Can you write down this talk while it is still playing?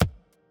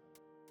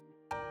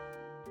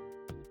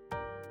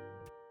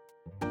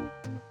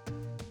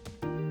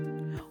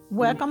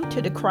Welcome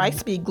to the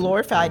Christ Be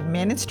Glorified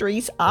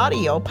Ministries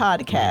audio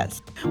podcast.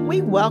 We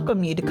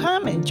welcome you to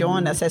come and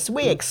join us as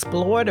we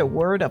explore the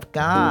Word of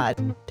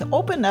God to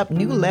open up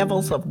new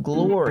levels of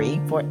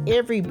glory for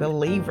every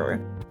believer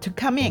to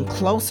come in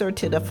closer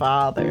to the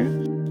Father.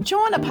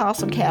 Join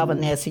Apostle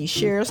Calvin as he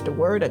shares the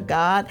Word of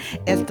God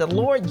as the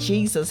Lord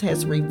Jesus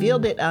has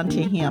revealed it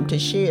unto him to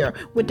share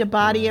with the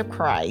body of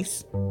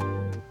Christ.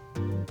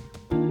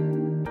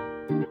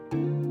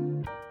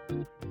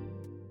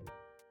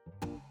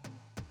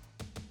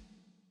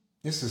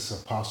 This is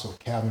Apostle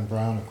Calvin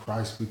Brown of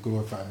Christ Be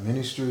Glorified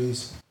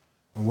Ministries,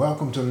 and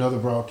welcome to another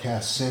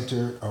broadcast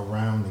centered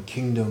around the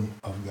kingdom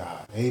of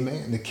God.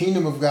 Amen. The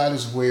kingdom of God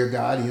is where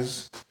God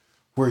is,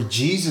 where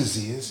Jesus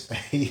is.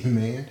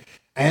 Amen.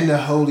 And the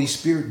Holy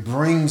Spirit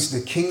brings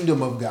the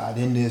kingdom of God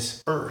in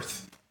this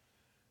earth.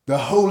 The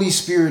Holy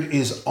Spirit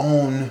is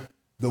on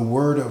the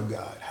Word of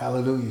God.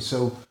 Hallelujah.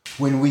 So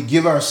when we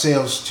give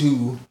ourselves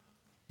to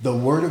the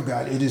Word of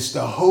God, it is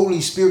the Holy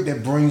Spirit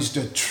that brings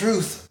the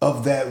truth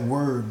of that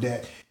Word,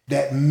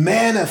 that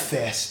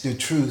manifests the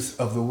truth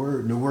of the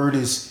Word. The Word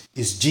is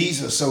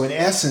Jesus. So in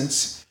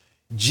essence,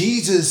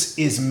 Jesus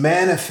is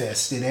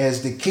manifested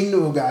as the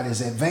kingdom of God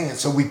is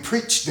advanced. So we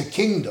preach the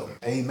kingdom,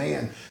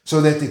 amen,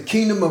 so that the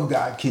kingdom of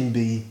God can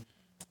be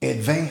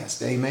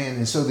advanced, amen.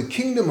 And so the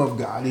kingdom of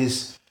God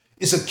is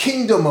a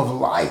kingdom of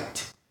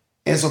light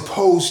as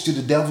opposed to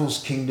the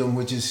devil's kingdom,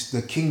 which is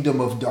the kingdom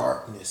of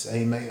darkness,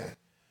 amen.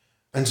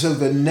 And so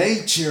the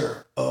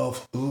nature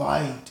of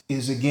light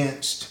is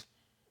against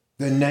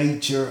the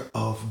nature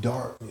of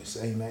darkness.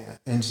 Amen.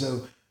 And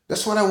so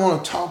that's what I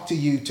want to talk to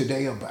you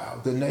today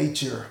about, the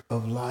nature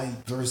of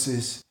light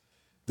versus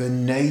the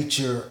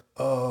nature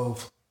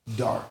of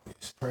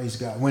darkness. Praise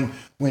God.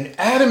 When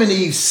Adam and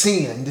Eve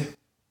sinned,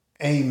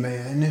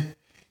 amen,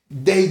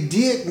 they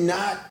did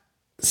not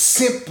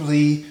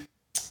simply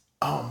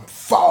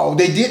fall.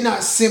 They did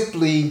not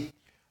simply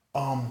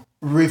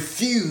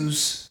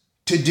refuse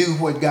to do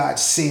what God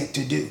said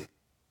to do.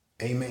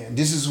 Amen.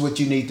 This is what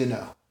you need to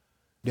know.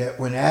 That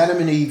when Adam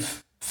and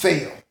Eve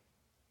fell,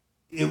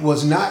 it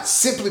was not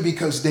simply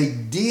because they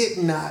did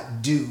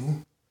not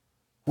do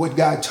what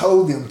God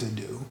told them to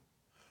do,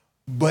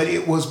 but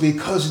it was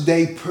because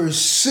they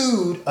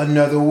pursued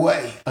another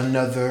way,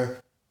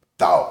 another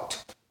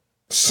thought,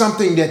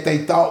 something that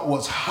they thought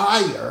was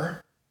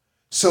higher.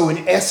 So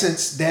in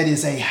essence, that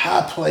is a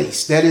high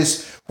place. That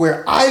is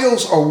where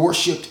idols are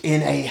worshiped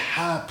in a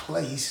high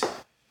place.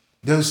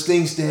 Those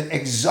things that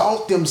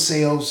exalt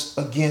themselves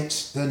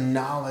against the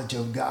knowledge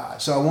of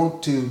God. So I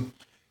want to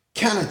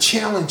kind of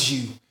challenge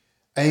you,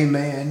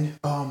 amen,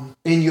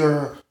 in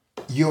your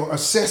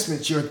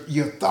assessments,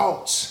 your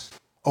thoughts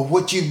of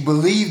what you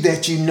believe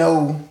that you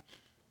know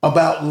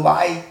about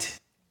light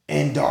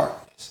and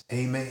darkness,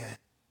 amen.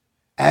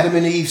 Adam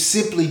and Eve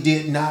simply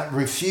did not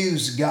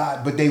refuse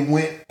God, but they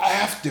went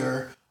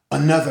after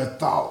another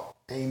thought,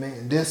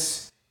 amen.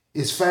 This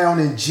is found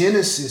in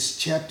Genesis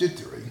chapter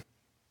 3.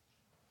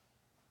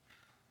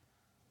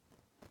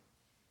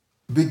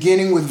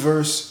 Beginning with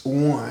verse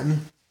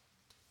 1,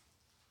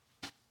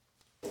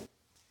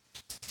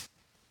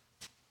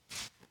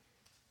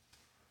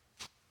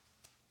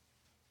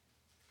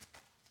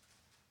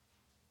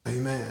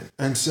 amen.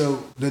 And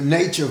so the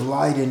nature of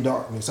light and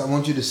darkness, I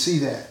want you to see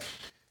that.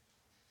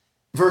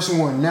 Verse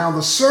 1, now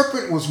the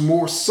serpent was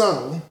more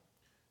subtle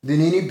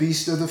than any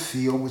beast of the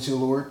field which the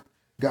Lord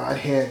God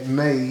had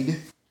made.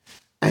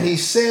 And he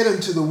said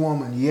unto the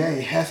woman,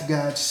 yea, hath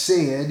God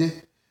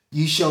said,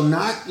 ye shall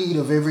not eat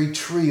of every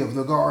tree of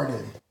the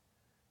garden.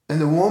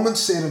 And the woman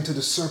said unto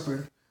the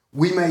serpent,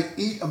 we may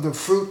eat of the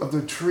fruit of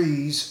the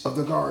trees of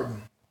the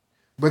garden.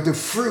 But the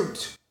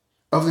fruit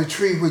of the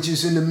tree which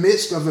is in the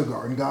midst of the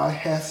garden, God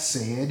hath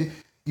said,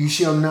 you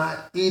shall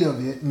not eat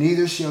of it,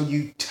 neither shall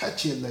you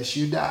touch it, lest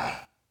you die.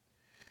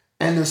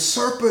 And the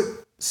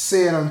serpent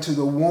said unto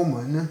the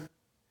woman,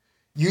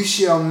 you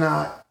shall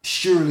not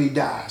surely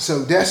die. So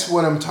that's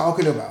what I'm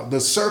talking about. The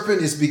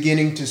serpent is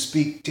beginning to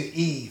speak to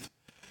Eve.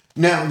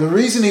 Now, the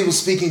reason he was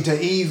speaking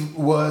to Eve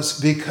was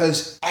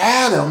because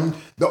Adam,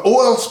 the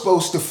oil's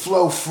supposed to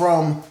flow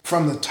from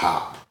the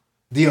top,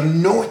 the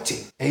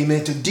anointing,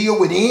 amen, to deal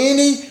with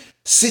any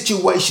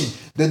situation.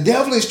 The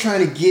devil is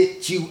trying to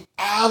get you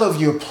out of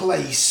your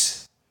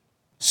place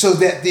so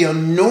that the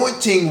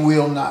anointing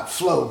will not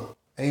flow.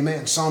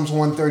 Amen. Psalms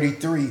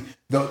 133,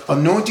 the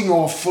anointing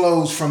oil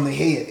flows from the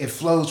head. It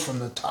flows from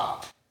the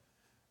top.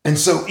 And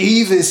so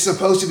Eve is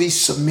supposed to be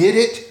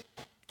submitted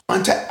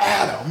unto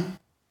Adam.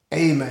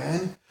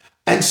 Amen.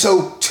 And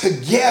so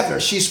together,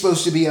 she's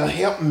supposed to be a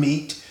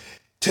helpmeet.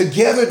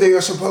 Together, they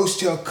are supposed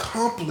to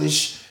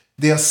accomplish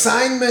the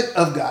assignment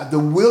of God, the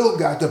will of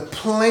God, the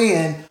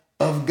plan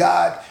of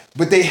God.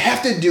 But they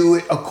have to do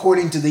it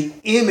according to the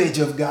image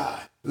of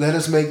God. Let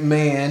us make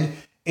man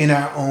in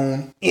our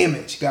own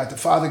image. God the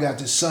Father, God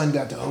the Son,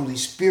 God the Holy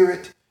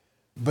Spirit.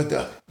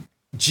 But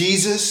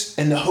Jesus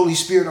and the Holy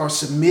Spirit are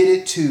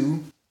submitted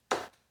to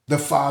the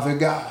Father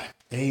God.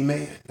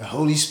 Amen. The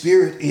Holy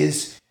Spirit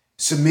is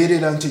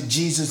submitted unto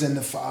Jesus and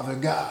the Father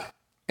God.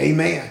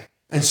 Amen.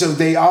 And so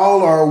they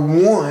all are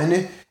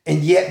one,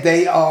 and yet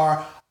they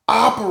are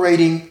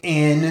operating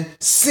in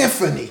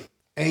symphony.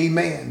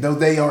 Amen. Though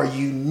they are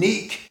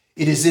unique,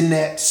 it is in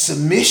that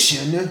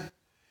submission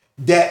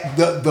that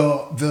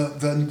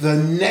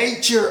the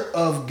nature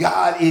of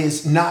God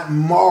is not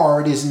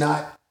marred, it's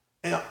not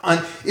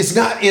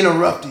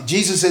interrupted.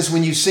 Jesus says,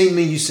 when you see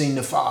me, you seen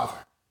the Father.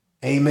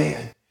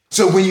 Amen.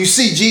 So when you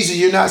see Jesus,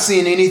 you're not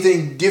seeing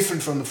anything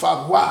different from the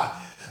Father. Why?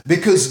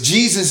 Because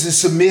Jesus is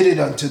submitted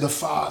unto the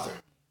Father.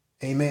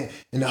 Amen.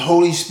 And the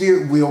Holy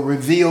Spirit will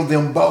reveal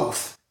them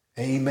both.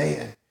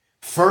 Amen.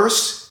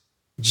 First,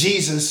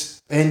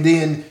 Jesus, and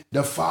then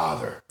the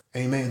Father.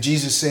 Amen.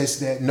 Jesus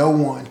says that no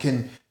one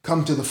can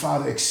come to the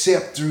Father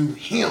except through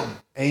him.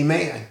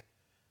 Amen.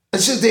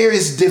 And so there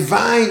is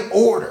divine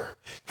order,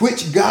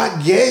 which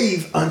God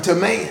gave unto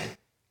man.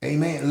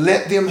 Amen.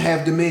 Let them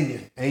have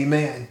dominion.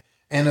 Amen.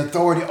 And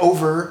authority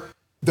over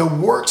the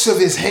works of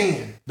his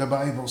hand, the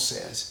Bible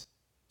says.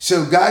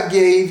 So God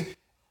gave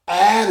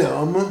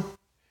Adam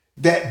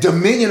that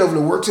dominion over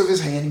the works of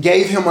his hand,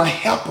 gave him a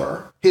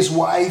helper, his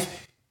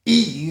wife,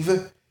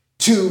 Eve,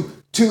 to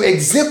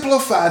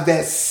exemplify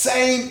that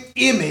same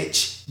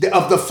image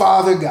of the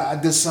Father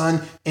God, the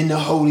Son, and the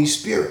Holy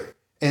Spirit,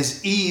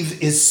 as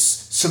Eve is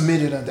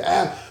submitted unto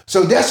Adam.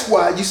 So that's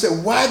why you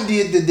said, why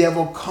did the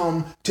devil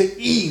come to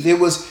Eve? It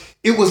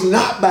was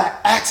not by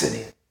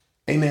accident,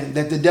 amen,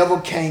 that the devil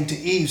came to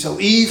Eve. So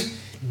Eve,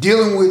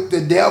 dealing with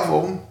the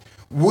devil,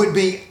 would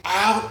be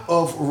out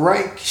of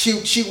rank.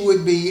 She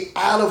would be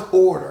out of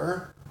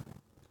order,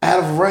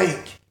 out of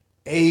rank,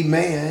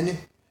 amen,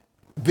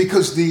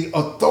 because the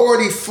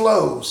authority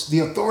flows. The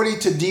authority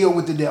to deal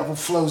with the devil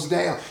flows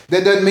down.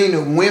 That doesn't mean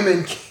that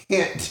women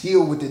can't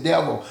deal with the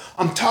devil.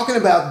 I'm talking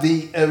about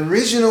the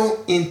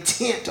original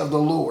intent of the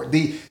Lord,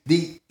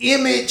 the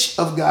image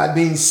of God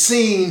being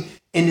seen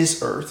in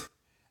this earth.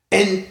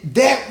 And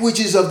that which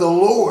is of the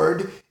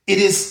Lord, it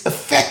is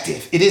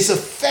effective. It is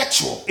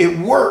effectual. It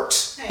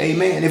works.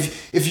 Amen.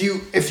 If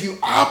you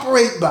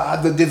operate by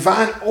the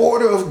divine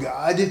order of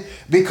God,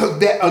 because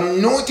that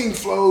anointing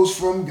flows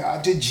from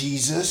God to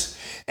Jesus,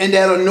 and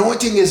that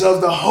anointing is of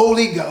the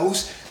Holy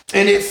Ghost,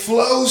 and it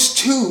flows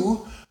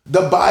to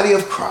the body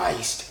of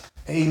Christ.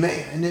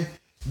 Amen.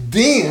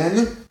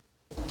 Then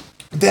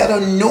that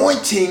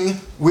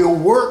anointing will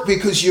work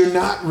because you're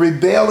not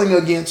rebelling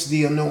against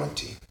the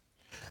anointing.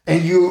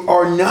 And you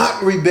are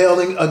not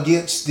rebelling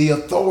against the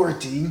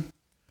authority,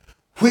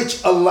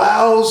 which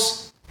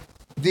allows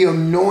the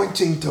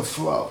anointing to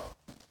flow.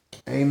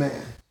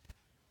 Amen.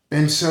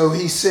 And so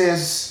he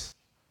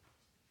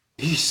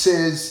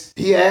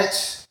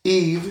asks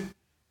Eve,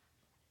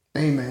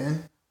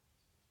 amen,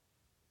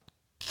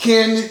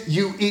 can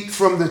you eat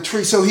from the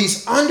tree? So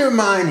he's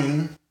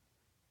undermining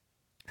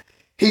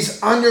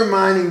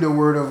the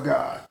word of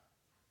God.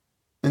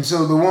 And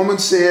so the woman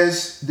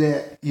says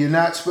that you're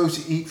not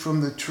supposed to eat from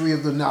the tree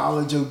of the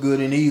knowledge of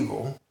good and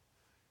evil,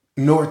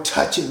 nor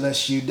touch it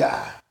lest you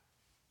die.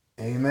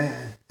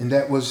 Amen. And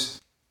that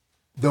was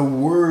the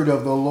word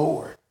of the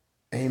Lord.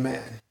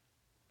 Amen.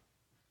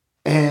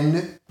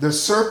 And the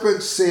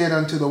serpent said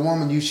unto the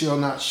woman, you shall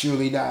not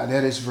surely die.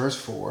 That is verse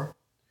 4.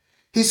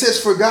 He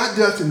says, for God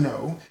doth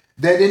know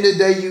that in the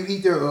day you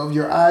eat thereof,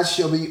 your eyes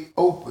shall be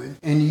opened,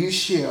 and you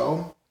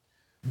shall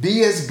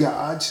be as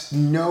gods,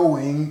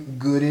 knowing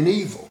good and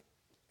evil.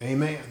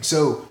 Amen.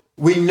 So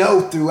we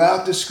know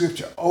throughout the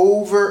scripture,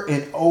 over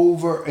and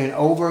over and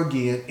over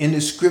again in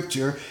the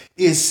scripture,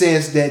 it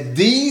says that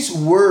these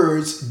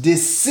words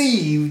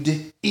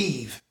deceived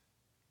Eve.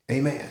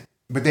 Amen.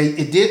 But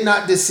it did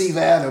not deceive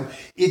Adam.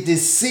 It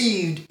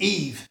deceived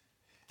Eve.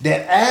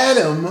 That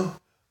Adam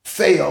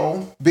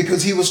fell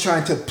because he was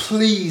trying to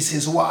please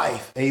his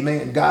wife.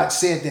 Amen. God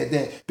said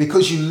that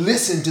because you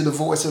listen to the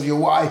voice of your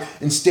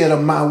wife instead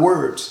of my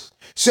words.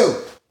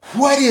 So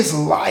what is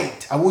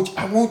light? I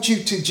want you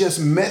to just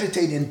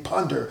meditate and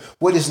ponder.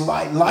 What is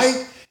light?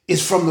 Light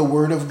is from the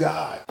word of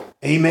God.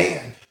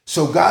 Amen.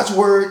 So God's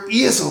word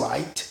is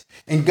light,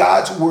 and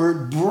God's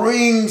word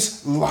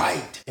brings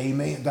light.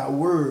 Amen. Thy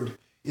word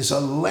is a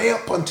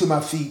lamp unto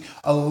my feet,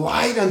 a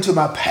light unto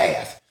my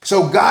path.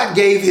 So God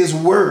gave his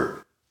word.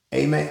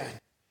 Amen.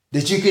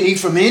 That you can eat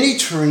from any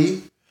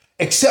tree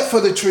except for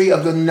the tree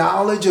of the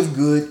knowledge of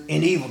good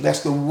and evil. That's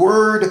the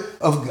word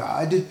of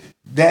God.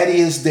 That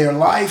is their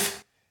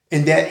life,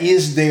 and that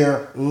is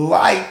their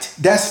light.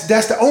 That's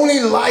the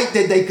only light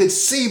that they could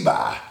see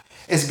by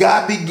as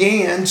God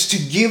begins to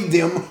give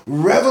them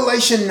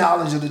revelation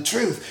knowledge of the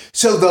truth.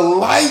 So the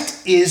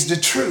light is the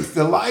truth.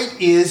 The light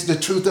is the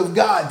truth of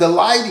God. The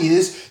light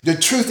is the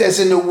truth that's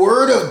in the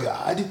word of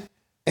God.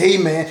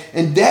 Amen.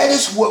 And that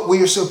is what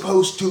we are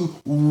supposed to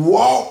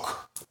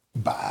walk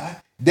by.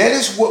 That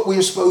is what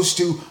we're supposed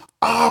to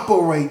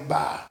operate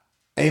by.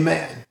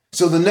 Amen.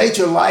 So the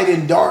nature of light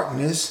and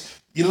darkness,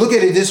 you look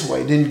at it this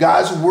way, then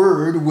God's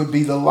word would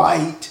be the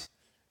light.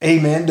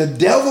 Amen. The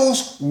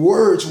devil's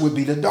words would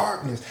be the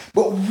darkness.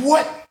 But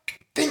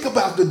think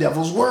about the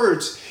devil's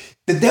words.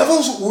 The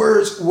devil's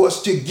words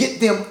was to get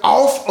them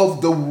off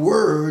of the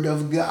word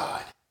of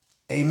God.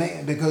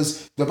 Amen.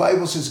 Because the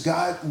Bible says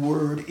God's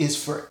word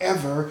is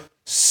forever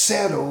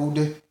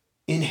settled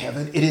in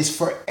heaven. It is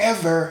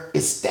forever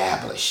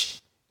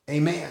established.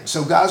 Amen.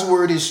 So God's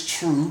word is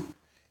true.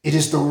 It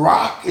is the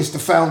rock. It's the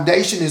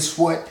foundation. It's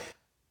what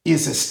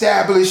is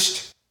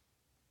established.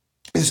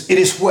 It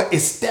is what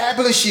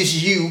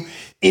establishes you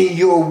in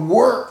your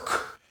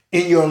work,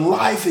 in your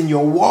life, in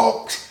your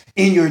walks,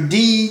 in your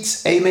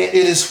deeds. Amen. It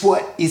is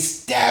what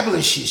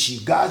establishes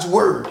you. God's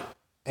word.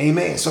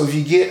 Amen. So if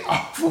you get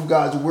off of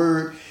God's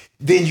word,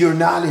 then you're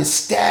not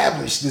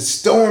established. The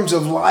storms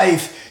of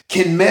life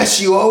can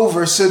mess you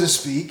over, so to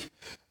speak,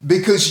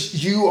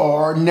 because you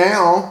are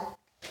now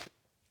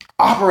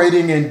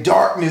operating in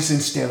darkness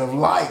instead of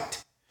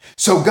light.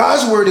 So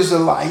God's word is the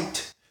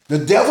light. The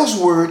devil's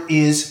word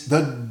is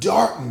the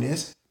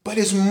darkness, but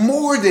it's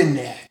more than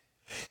that.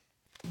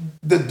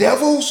 The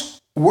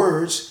devil's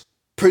words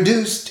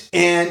produced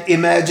an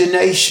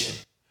imagination.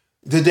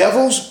 The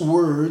devil's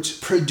words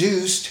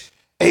produced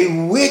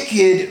a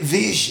wicked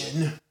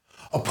vision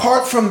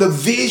apart from the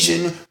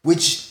vision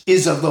which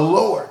is of the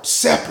Lord,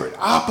 separate,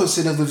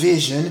 opposite of the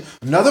vision,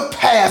 another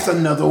path,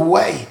 another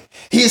way.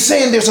 He is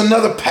saying there's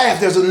another path,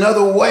 there's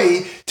another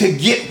way to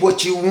get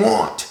what you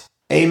want.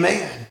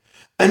 Amen.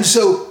 And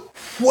so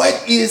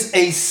what is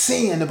a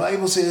sin? The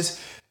Bible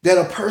says that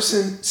a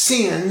person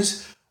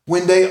sins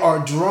when they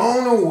are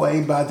drawn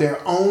away by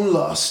their own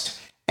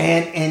lust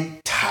and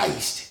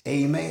enticed.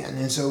 Amen.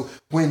 And so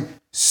when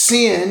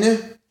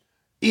sin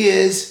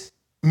is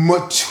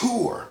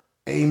mature,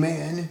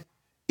 amen,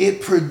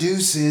 it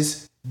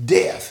produces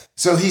death.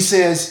 So he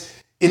says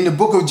in the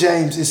book of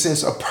James, it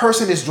says a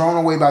person is drawn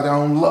away by their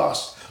own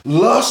lust.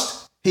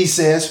 Lust, he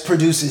says,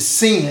 produces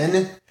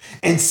sin,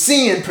 and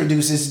sin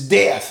produces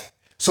death.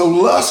 So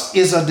lust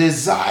is a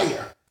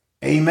desire.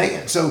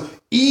 Amen. So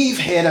Eve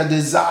had a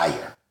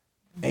desire.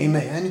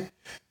 Amen.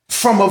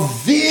 From a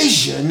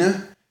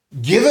vision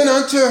given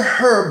unto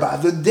her by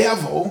the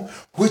devil,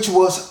 which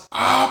was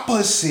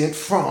opposite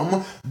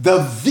from the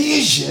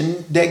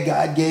vision that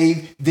God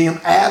gave them,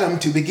 Adam,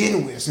 to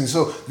begin with. And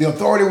so the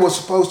authority was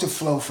supposed to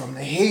flow from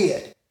the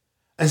head.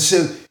 And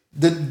so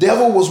the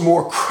devil was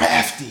more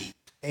crafty.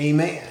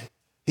 Amen.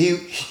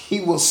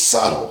 He was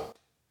subtle.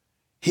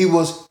 He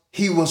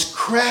was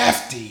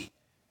crafty.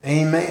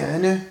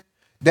 Amen.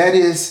 That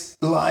is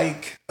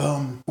like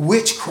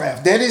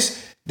witchcraft. That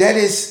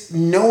is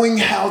knowing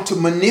how to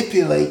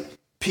manipulate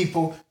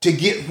people to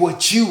get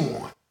what you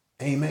want.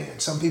 Amen.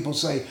 Some people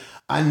say,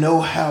 I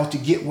know how to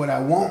get what I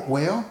want.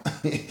 Well,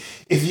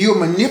 if you're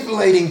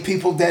manipulating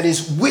people, that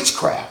is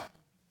witchcraft.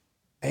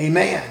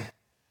 Amen.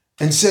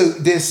 And so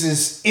this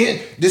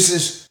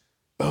is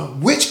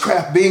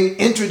witchcraft being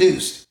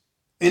introduced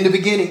in the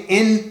beginning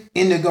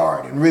in the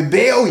garden.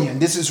 Rebellion.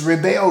 This is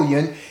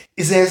rebellion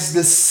is as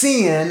the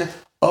sin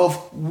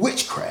of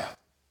witchcraft.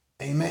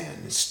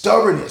 Amen.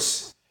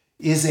 Stubbornness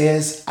is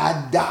as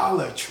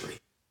idolatry.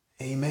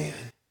 Amen.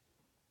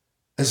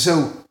 And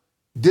so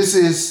this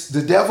is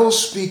the devil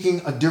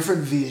speaking a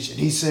different vision.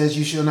 He says,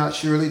 you shall not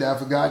surely die,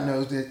 for God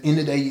knows that in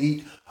the day you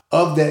eat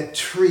of that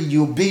tree,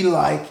 you'll be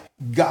like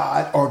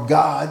God or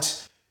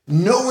gods,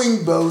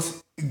 knowing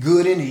both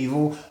good and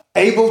evil,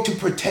 able to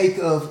partake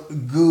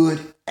of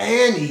good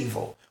and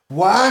evil.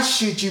 Why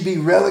should you be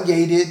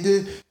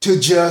relegated to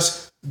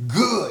just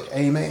good?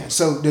 Amen.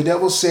 So the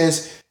devil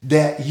says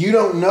that you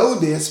don't know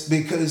this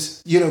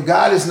because,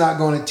 God is not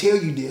going to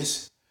tell you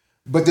this.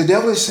 But the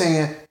devil is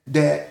saying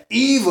that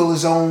evil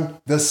is on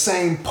the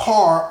same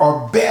par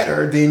or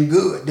better than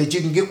good, that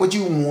you can get what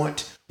you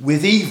want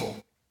with evil.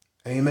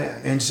 Amen.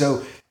 And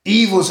so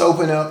evil's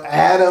opened up.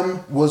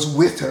 Adam was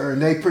with her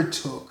and they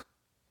partook.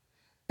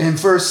 In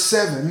verse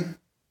 6,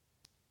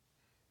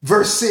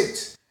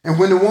 and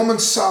when the woman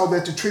saw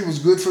that the tree was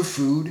good for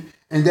food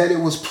and that it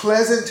was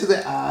pleasant to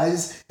the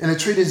eyes and a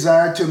tree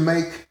desired to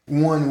make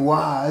one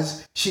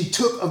wise, she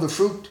took of the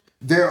fruit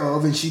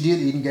thereof and she did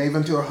eat and gave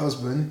unto her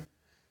husband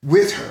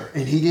with her,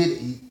 and he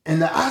did eat.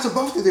 And the eyes of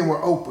both of them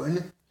were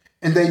open,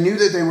 and they knew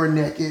that they were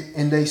naked,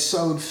 and they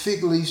sewed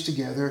fig leaves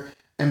together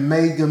and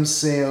made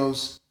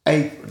themselves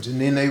aprons. And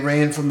then they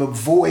ran from the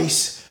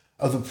voice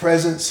of the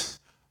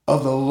presence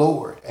of the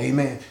Lord.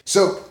 Amen.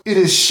 So it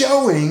is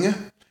showing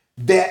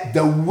that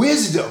the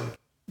wisdom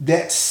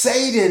that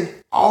Satan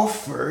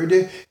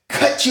offered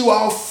cut you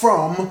off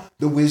from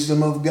the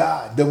wisdom of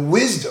God. The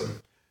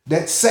wisdom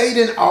that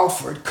Satan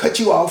offered cut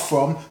you off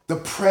from the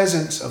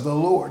presence of the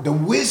Lord. The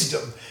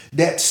wisdom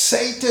that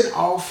Satan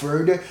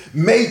offered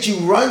made you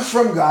run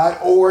from God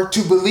or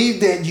to believe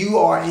that you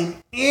are an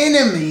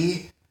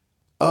enemy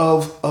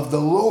of the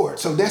Lord.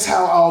 So that's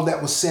how all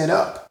that was set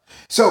up.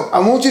 So I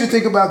want you to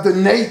think about the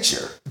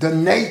nature,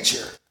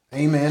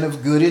 amen,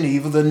 of good and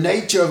evil, the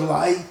nature of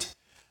light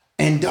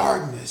and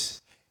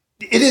darkness.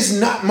 It is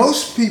not,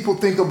 most people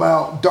think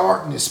about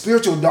darkness,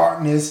 spiritual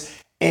darkness,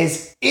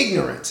 as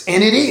ignorance,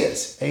 and it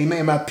is.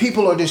 Amen. My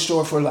people are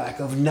destroyed for lack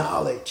of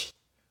knowledge.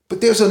 But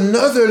there's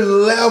another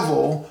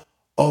level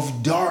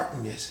of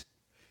darkness.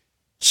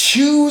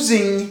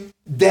 Choosing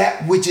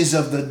that which is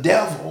of the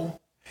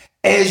devil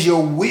as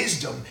your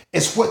wisdom,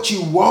 as what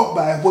you walk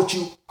by, what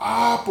you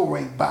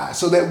operate by.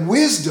 So that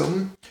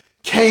wisdom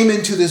came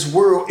into this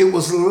world. It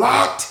was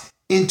locked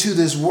into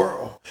this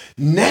world.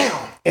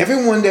 Now,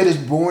 everyone that is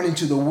born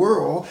into the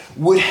world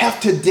would have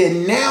to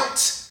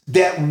denounce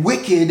that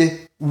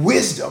wicked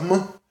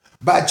wisdom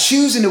by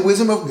choosing the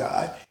wisdom of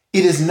God.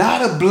 It is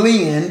not a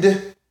blend,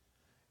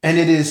 and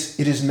it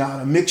is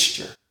not a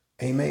mixture.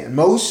 Amen.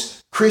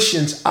 Most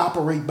Christians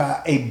operate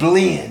by a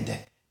blend.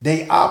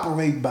 They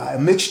operate by a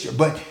mixture.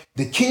 But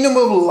the kingdom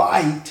of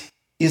light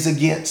is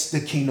against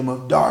the kingdom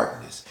of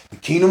darkness. The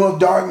kingdom of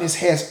darkness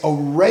has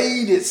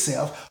arrayed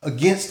itself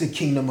against the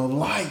kingdom of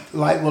light.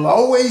 Light will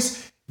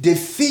always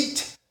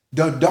defeat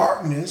the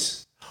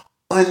darkness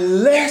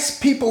unless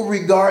people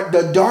regard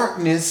the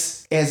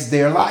darkness as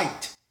their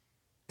light.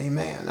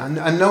 Amen.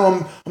 I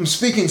know I'm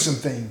speaking some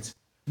things,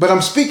 but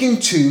I'm speaking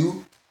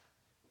to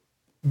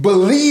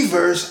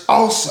believers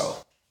also.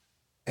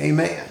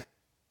 Amen.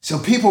 So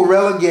people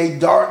relegate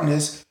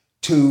darkness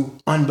to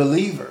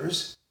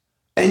unbelievers,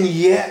 and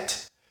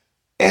yet,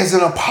 as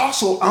an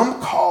apostle,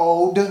 I'm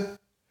called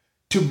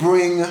to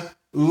bring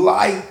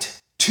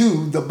light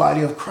to the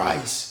body of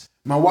Christ.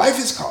 My wife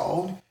is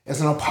called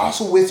as an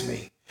apostle with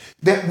me,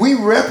 that we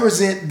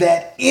represent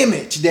that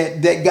image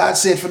that God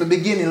said from the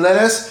beginning. Let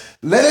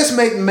us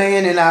make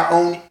man in our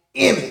own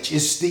image.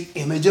 It's the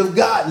image of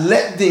God.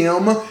 Let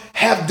them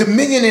have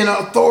dominion and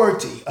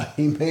authority,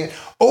 amen,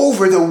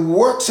 over the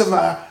works of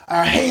our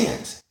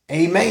hands,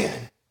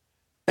 amen.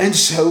 And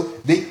so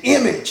the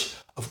image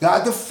of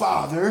God the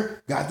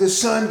Father, God the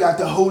Son, God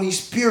the Holy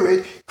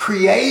Spirit,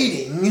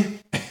 creating,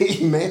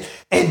 amen,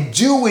 and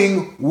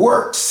doing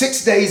works,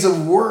 6 days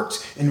of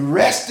works, and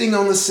resting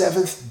on the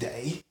seventh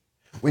day.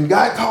 When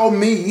God called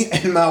me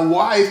and my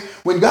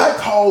wife, when God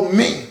called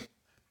me,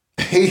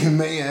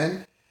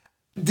 amen,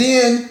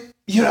 then,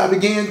 he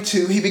began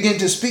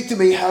to speak to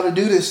me how to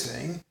do this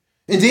thing.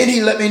 And then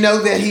he let me know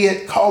that he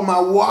had called my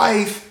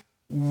wife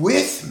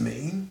with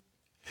me,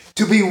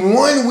 to be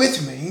one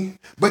with me,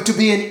 but to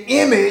be an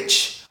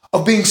image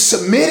of being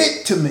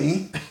submitted to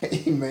me.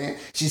 Amen.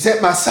 She's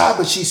at my side,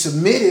 but she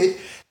submitted,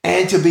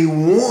 and to be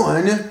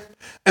one.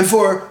 And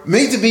for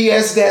me to be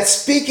as that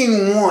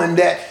speaking one,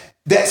 that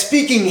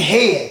speaking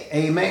head.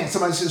 Amen.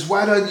 Somebody says,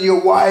 why doesn't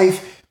your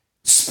wife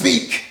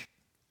speak?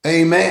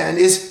 Amen.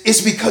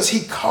 It's because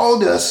he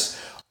called us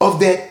of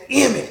that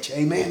image.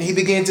 Amen. He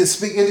began to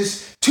speak. It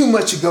is too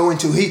much to go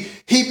into.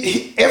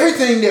 He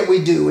everything that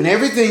we do and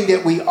everything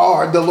that we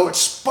are, the Lord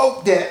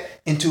spoke that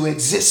into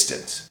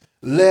existence.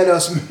 Let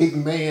us make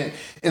man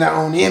in our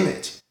own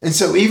image. And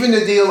so even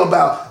the deal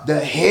about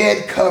the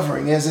head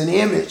covering as an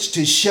image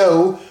to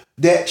show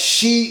that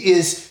she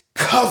is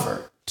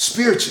covered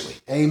spiritually.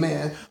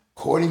 Amen.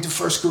 According to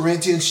 1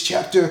 Corinthians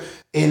chapter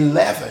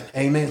 11.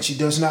 Amen. She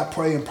does not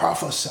pray and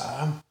prophesy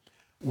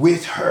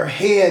with her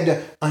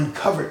head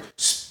uncovered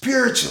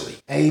spiritually.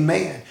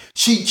 Amen.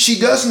 She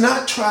does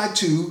not try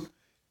to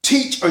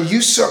teach or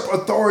usurp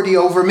authority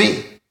over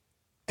me.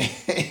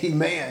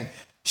 Amen.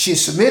 She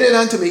is submitted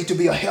unto me to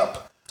be a help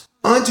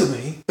unto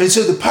me. And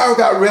so the power of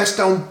God rests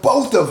on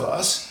both of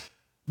us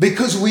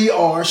because we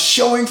are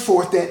showing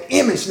forth that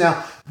image.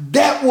 Now,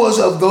 that was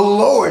of the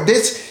Lord.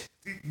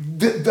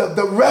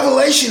 The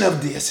revelation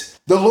of this,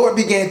 the Lord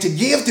began to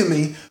give to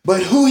me,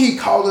 but who he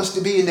called us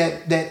to be in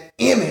that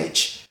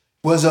image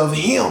was of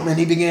him, and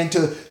he began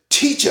to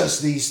teach us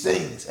these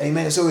things.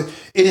 Amen. So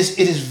it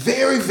is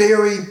very,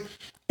 very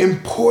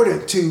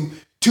important to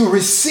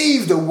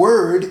receive the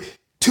word,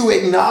 to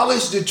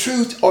acknowledge the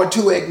truth, or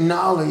to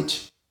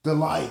acknowledge the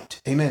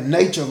light. Amen.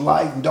 Nature of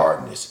light and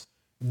darkness.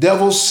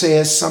 Devil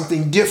says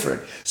something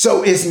different.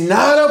 So it is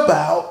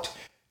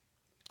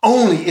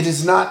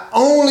not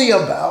only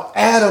about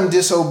Adam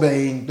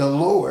disobeying the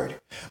Lord,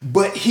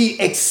 but he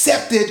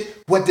accepted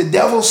what the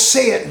devil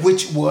said,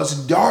 which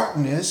was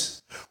darkness,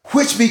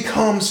 which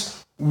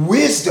becomes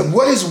wisdom.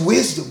 What is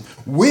wisdom?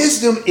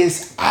 Wisdom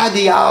is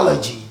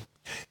ideology.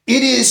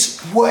 It is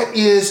what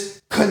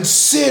is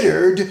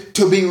considered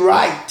to be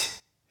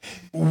right.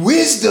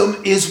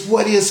 Wisdom is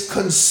what is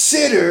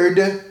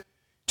considered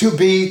to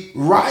be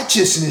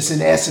righteousness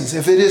in essence.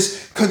 If it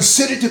is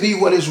considered to be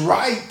what is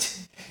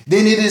right,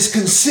 then it is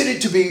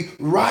considered to be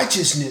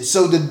righteousness.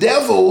 So the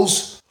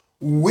devil's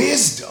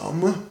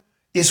wisdom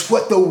is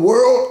what the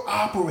world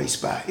operates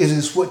by. It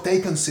is what they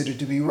consider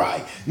to be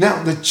right.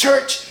 Now, the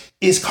church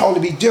is called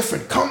to be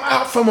different. Come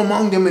out from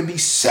among them and be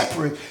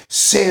separate,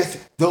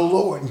 saith the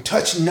Lord, and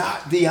touch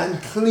not the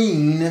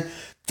unclean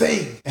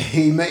thing.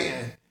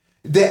 Amen.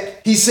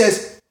 That he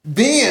says,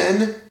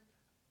 then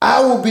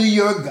I will be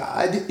your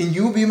God and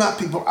you will be my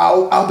people.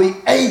 I'll be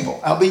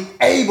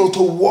able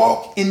to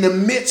walk in the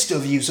midst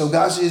of you. So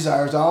God's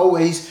desire is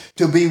always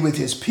to be with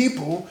his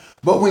people.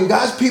 But when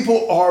God's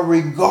people are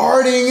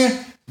regarding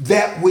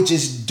that which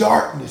is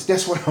darkness,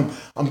 that's what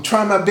I'm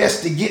trying my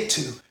best to get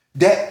to.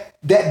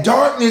 That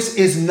darkness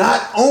is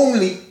not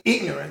only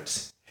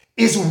ignorance,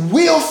 it's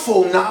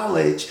willful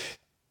knowledge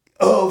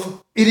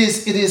of it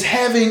is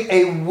having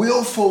a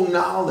willful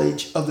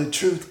knowledge of the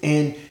truth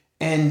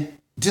and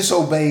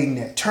disobeying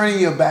that, turning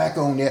your back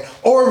on that,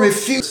 or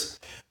refuse.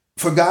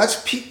 For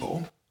God's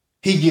people,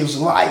 he gives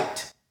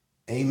light.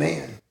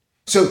 Amen.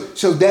 So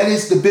that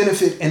is the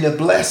benefit and the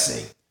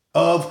blessing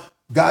of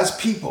God's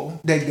people,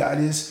 that God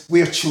is,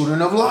 we are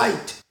children of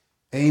light.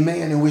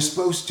 Amen. And we're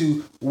supposed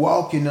to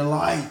walk in the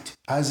light.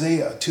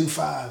 Isaiah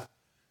 2:5,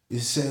 it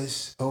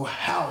says, O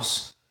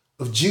house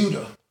of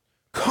Judah,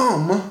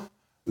 come,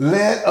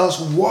 let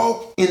us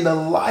walk in the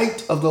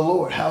light of the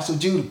Lord. House of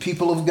Judah,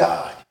 people of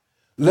God.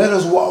 Let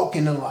us walk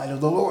in the light of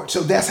the Lord.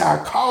 So that's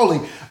our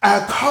calling.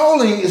 Our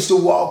calling is to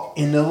walk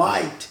in the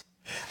light.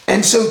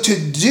 And so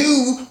to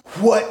do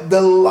what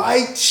the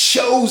light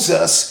shows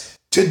us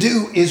to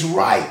do is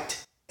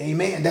right.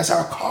 Amen. That's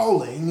our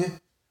calling.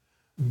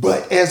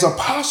 But as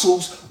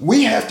apostles,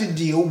 we have to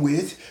deal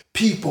with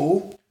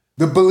people,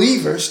 the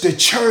believers, the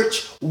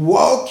church,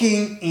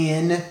 walking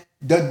in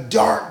the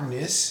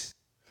darkness,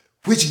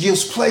 which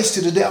gives place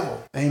to the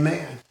devil.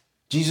 Amen.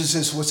 Jesus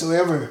says,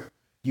 whatsoever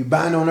you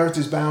bind on earth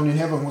is bound in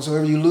heaven.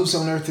 Whatsoever you loose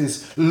on earth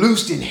is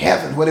loosed in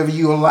heaven. Whatever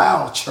you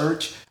allow,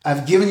 church,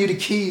 I've given you the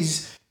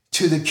keys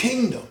to the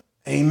kingdom.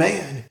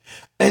 Amen.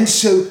 And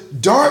so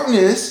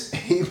darkness,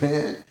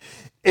 amen,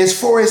 as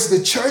far as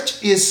the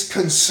church is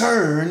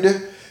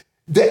concerned,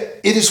 that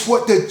it is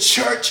what the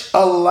church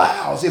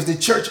allows. If the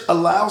church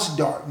allows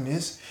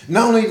darkness,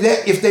 not only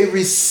that, if they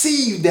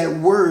receive that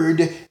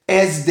word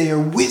as their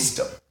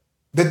wisdom,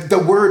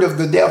 the word of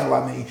the devil,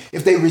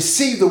 if they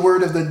receive the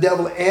word of the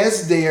devil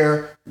as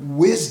their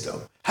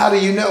wisdom, how do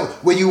you know?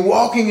 Well, you're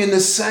walking in the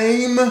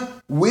same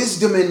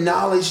wisdom and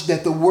knowledge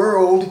that the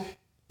world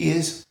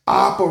is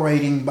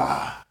operating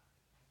by.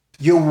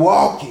 You're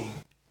walking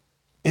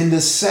in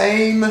the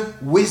same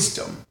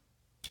wisdom,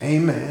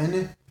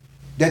 amen,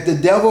 that the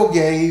devil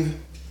gave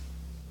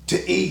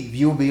to Eve.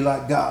 You'll be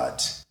like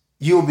gods.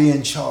 You'll be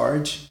in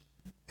charge.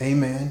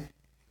 Amen.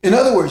 In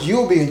other words,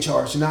 you'll be in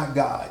charge, not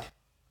God.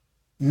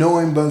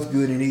 Knowing both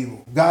good and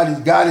evil.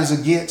 God is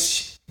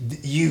against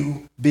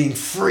you being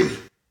free,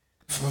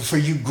 for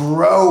you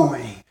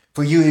growing,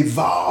 for you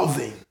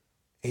evolving.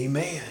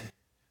 Amen.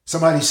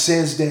 Somebody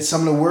says that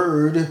some of the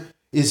word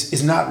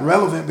is not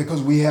relevant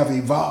because we have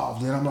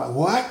evolved. And I'm like,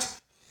 what?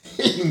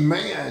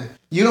 Amen.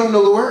 You don't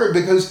know the word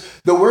because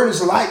the word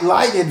is light.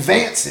 Light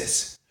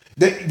advances.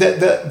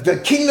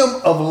 The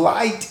kingdom of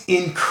light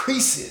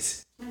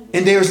increases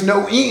and there's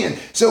no end.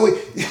 So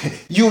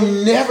you'll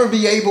never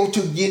be able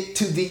to get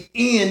to the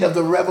end of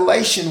the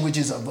revelation, which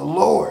is of the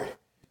Lord.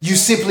 You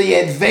simply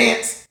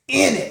advance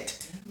in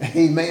it.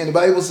 Amen. The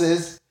Bible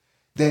says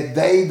that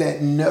they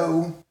that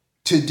know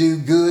to do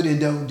good and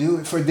don't do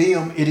it, for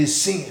them it is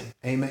sin.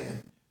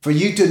 Amen. For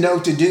you to know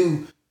to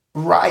do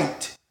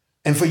right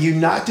and for you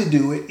not to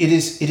do it, it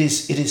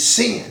is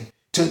sin.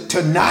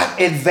 To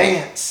not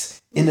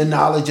advance in the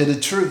knowledge of the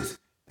truth.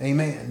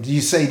 Amen.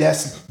 You say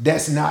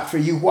that's not for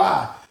you.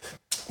 Why?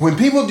 When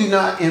people do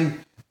not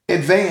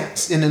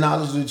advance in the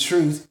knowledge of the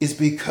truth, it's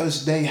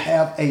because they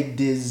have a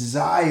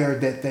desire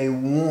that they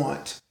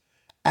want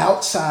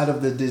outside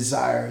of the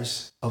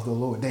desires of the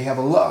Lord. They have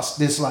a lust,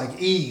 just like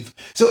Eve.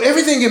 So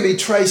everything can be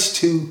traced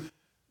to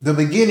the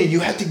beginning. You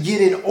have to get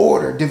in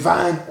order,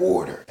 divine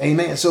order.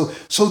 Amen. So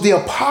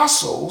the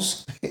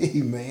apostles,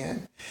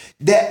 amen,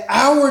 that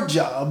our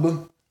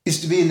job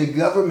is to be in the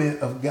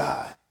government of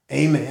God.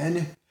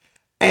 Amen.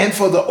 And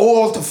for the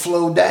oil to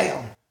flow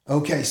down.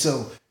 Okay,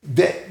 so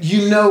that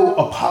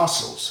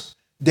apostles,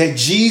 that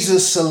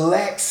Jesus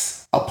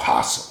selects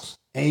apostles.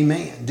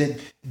 Amen.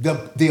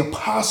 That the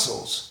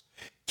apostles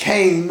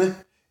came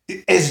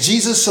as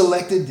Jesus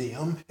selected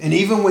them. And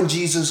even when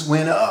Jesus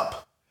went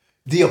up,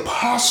 the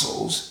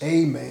apostles,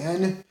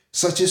 amen,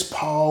 such as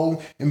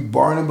Paul and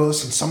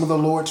Barnabas and some of the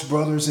Lord's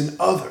brothers and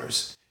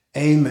others,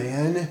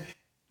 amen,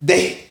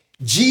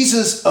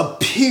 Jesus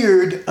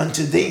appeared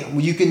unto them.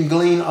 You can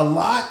glean a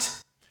lot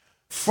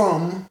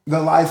from the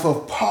life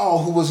of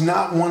Paul, who was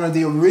not one of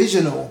the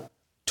original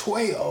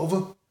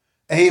 12,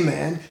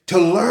 amen, to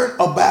learn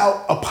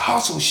about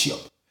apostleship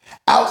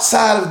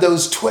outside of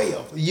those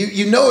 12.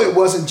 You know it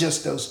wasn't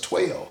just those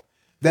 12,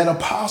 that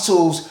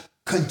apostles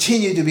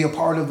continue to be a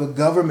part of the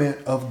government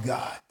of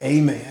God.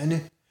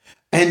 Amen.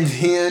 And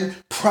then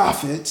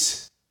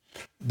prophets,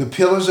 the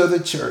pillars of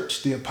the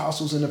church, the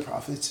apostles and the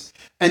prophets.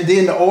 And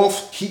then the oil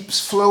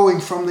keeps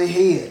flowing from the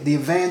head, the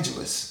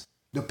evangelists,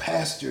 the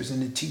pastors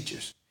and the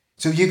teachers.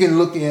 So you can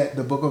look at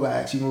the book of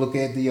Acts. You can look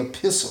at the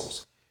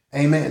epistles.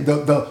 Amen.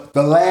 The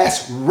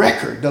last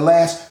record, the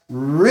last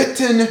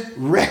written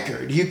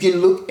record. You can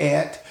look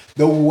at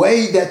the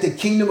way that the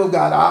kingdom of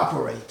God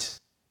operates.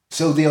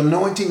 So the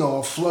anointing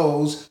oil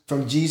flows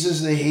from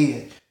Jesus the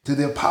head to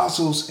the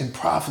apostles and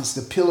prophets,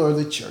 the pillar of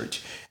the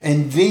church,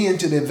 and then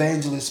to the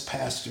evangelists,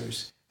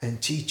 pastors,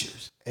 and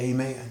teachers.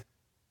 Amen.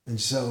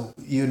 And so,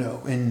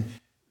 and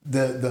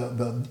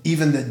the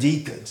even the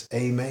deacons,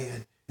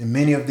 amen. And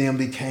many of them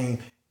became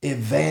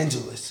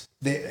evangelists.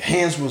 Their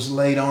hands was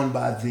laid on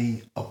by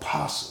the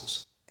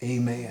apostles.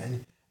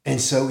 Amen. And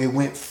so it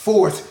went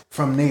forth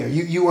from there.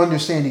 You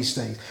understand these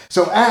things.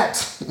 So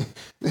Acts,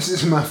 this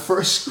is my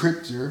first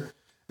scripture.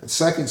 The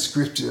second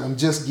scripture, I'm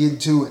just getting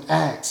to it.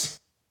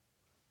 Acts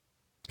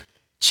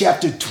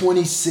chapter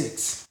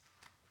 26,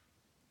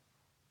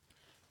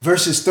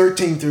 verses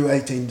 13 through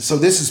 18. So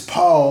this is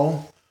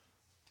Paul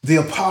the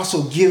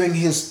apostle giving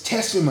his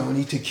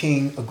testimony to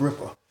King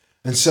Agrippa.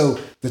 And so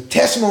the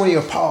testimony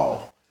of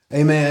Paul,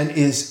 amen,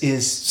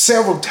 is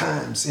several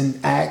times in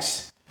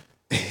Acts,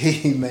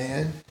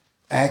 amen.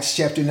 Acts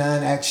chapter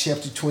 9, Acts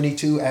chapter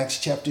 22, Acts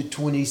chapter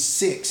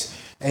 26,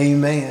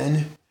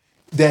 amen.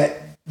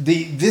 That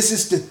this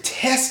is the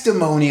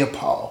testimony of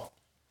Paul,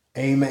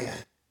 amen.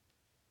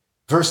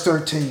 Verse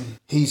 13,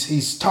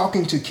 he's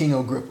talking to King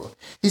Agrippa.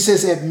 He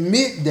says, at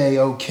midday,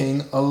 O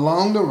king,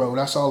 along the road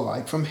I saw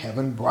light from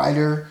heaven,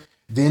 brighter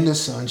than the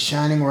sun,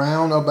 shining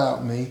round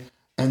about me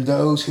and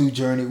those who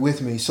journeyed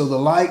with me. So the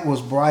light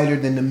was brighter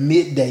than the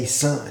midday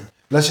sun.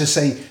 Let's just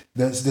say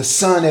the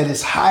sun at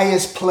its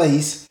highest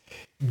place.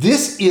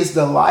 This is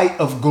the light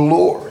of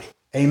glory.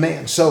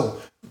 Amen.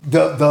 So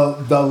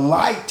the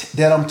light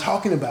that I'm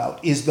talking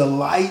about is the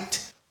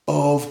light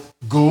of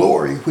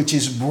glory, which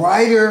is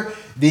brighter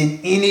than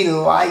any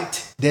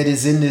light that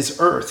is in this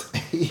earth.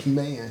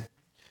 Amen.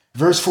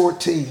 Verse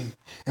 14.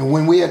 And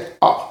when we had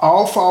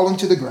all fallen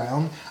to the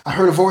ground, I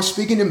heard a voice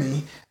speaking to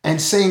me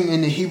and saying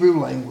in the Hebrew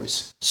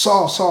language,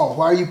 Saul, Saul,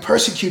 why are you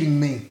persecuting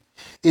me?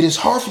 It is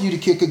hard for you to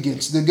kick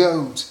against the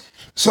goads.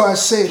 So I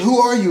said, who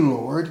are you,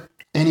 Lord?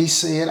 And he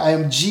said, I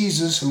am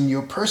Jesus whom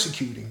you're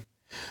persecuting.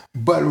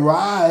 But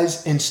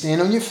rise and stand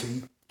on your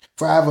feet,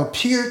 for I have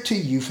appeared to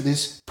you for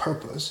this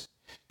purpose,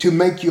 to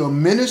make you a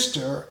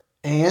minister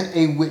and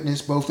a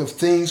witness both of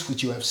things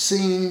which you have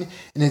seen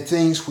and the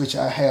things which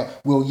I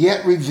will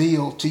yet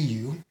reveal to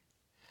you.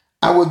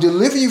 I will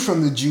deliver you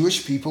from the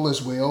Jewish people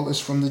as well as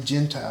from the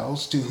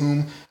Gentiles, to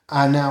whom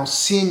I now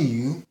send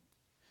you,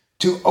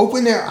 to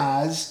open their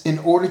eyes in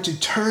order to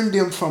turn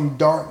them from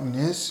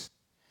darkness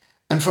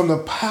and from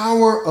the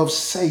power of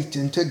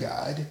Satan to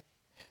God,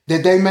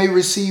 that they may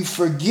receive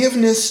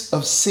forgiveness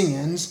of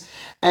sins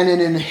and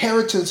an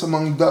inheritance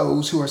among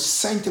those who are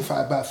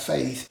sanctified by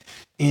faith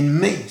in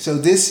me. So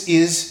this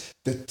is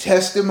the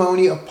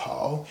testimony of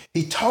Paul.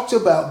 He talks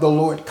about the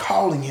Lord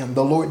calling him,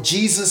 the Lord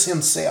Jesus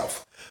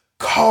himself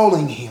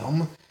calling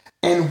him,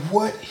 and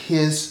what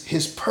his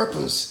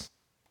purpose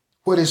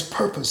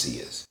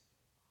is.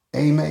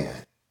 Amen.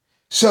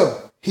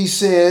 So he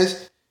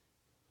says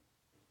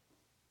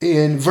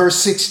in verse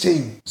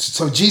 16,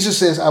 so Jesus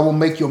says, I will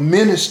make you a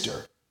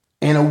minister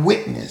and a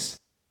witness,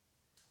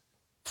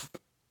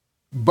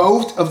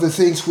 both of the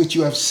things which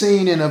you have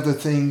seen and of the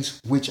things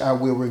which I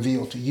will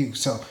reveal to you.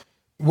 So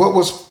what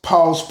was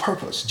Paul's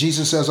purpose?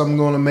 Jesus says, I'm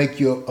going to make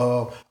you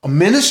a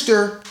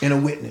minister and a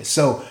witness.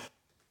 So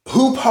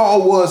who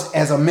Paul was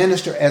as a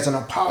minister, as an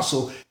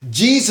apostle,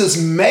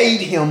 Jesus made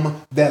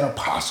him that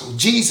apostle.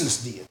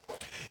 Jesus did.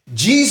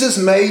 Jesus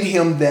made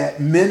him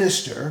that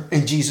minister,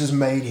 and Jesus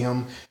made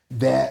him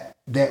that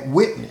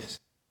witness.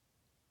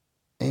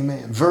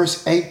 Amen.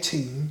 Verse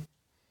 18.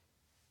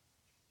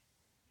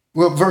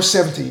 Well, verse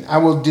 17, I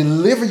will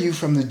deliver you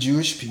from the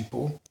Jewish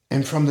people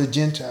and from the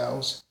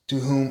Gentiles to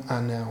whom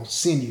I now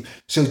send you.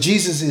 So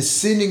Jesus is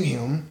sending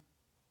him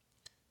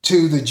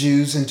to the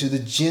Jews and to the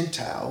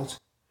Gentiles,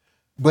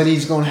 but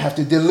he's going to have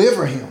to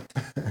deliver him.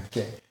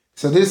 Okay.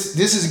 So this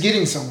is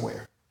getting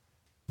somewhere.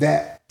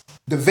 That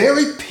the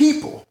very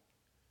people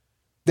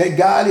that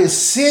God is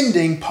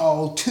sending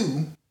Paul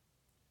to,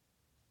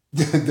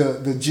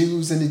 the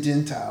Jews and the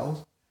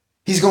Gentiles,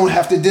 he's going to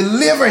have to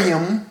deliver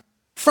him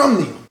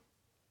from them.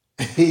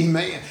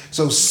 Amen.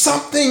 So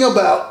something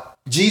about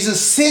Jesus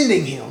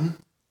sending him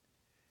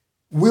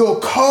will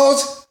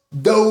cause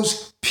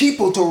those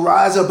people to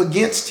rise up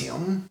against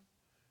him,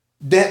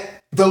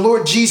 that the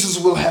Lord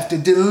Jesus will have to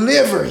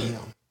deliver him,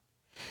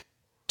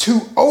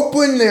 to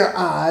open their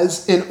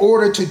eyes in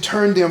order to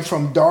turn them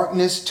from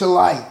darkness to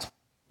light.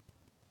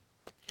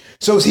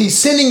 So he's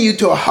sending you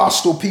to a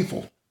hostile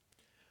people.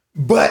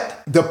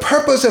 But the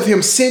purpose of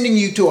him sending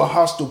you to a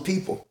hostile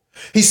people,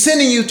 he's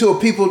sending you to a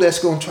people that's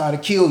going to try to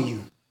kill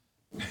you.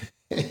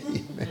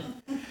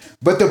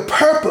 But the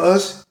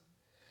purpose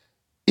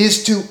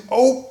is to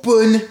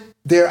open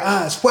their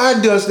eyes. Why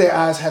does their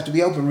eyes have to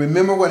be open?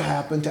 Remember what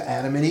happened to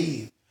Adam and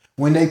Eve.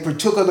 When they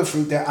partook of the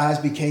fruit, their eyes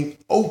became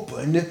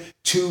open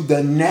to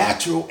the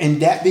natural,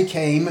 and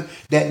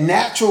that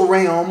natural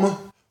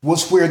realm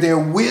was where their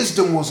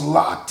wisdom was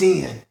locked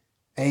in.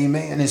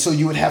 Amen. And so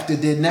you would have to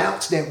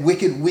denounce that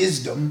wicked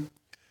wisdom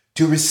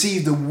to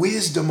receive the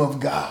wisdom of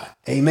God.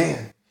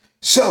 Amen.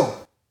 So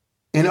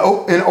in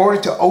order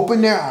to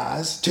open their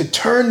eyes, to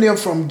turn them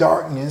from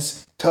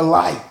darkness to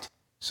light.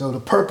 So the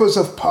purpose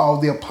of Paul,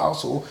 the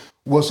apostle,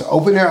 was to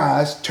open their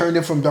eyes, turn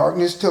them from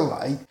darkness to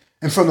light,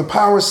 and from the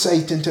power of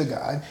Satan to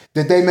God,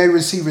 that they may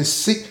receive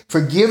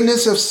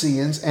forgiveness of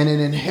sins and an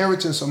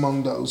inheritance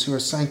among those who are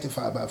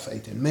sanctified by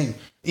faith in me.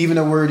 Even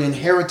the word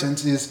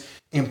inheritance is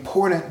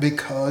important,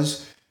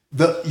 because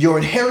your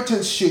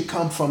inheritance should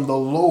come from the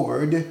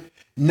Lord,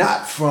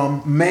 not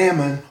from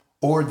mammon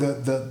or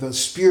the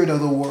spirit of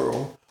the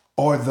world,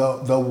 or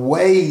the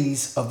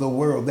ways of the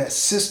world, that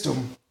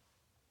system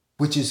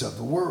which is of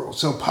the world.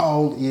 So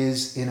Paul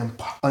is an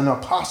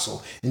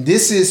apostle. And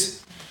this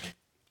is,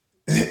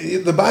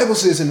 the Bible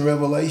says in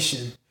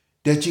Revelation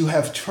that you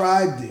have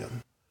tried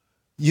them,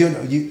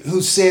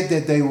 who said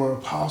that they were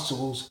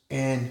apostles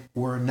and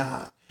were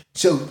not.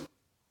 So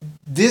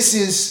this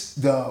is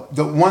the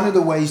one of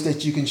the ways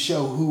that you can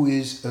show who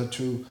is a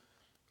true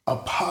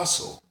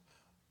apostle.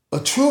 A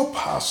true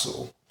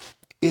apostle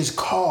is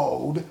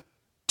called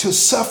to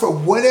suffer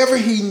whatever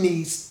he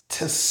needs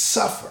to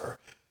suffer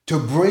to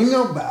bring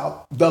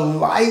about the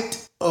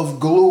light of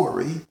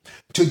glory,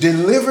 to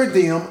deliver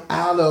them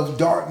out of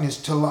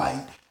darkness to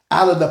light,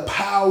 out of the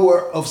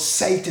power of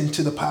Satan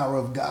to the power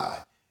of God.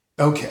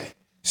 Okay,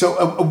 so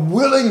a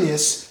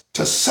willingness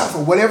to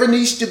suffer whatever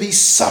needs to be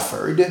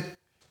suffered,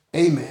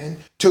 amen,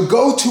 to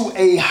go to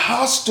a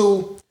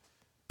hostile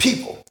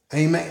people,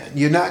 amen.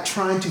 You're not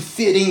trying to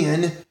fit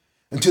in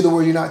into the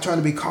world. You're not trying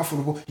to be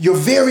comfortable. Your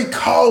very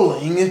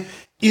calling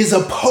is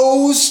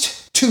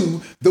opposed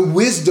to the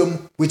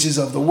wisdom which is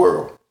of the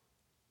world,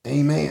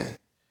 amen.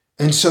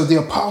 And so the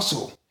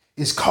apostle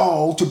is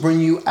called to bring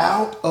you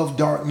out of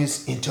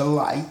darkness into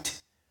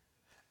light.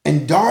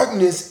 And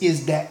darkness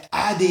is that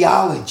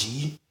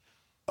ideology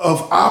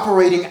of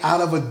operating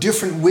out of a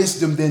different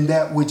wisdom than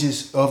that which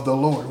is of the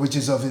Lord, which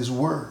is of his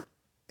word.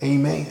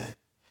 Amen.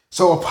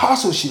 So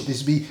apostleship is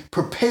to be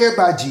prepared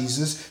by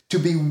Jesus to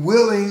be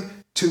willing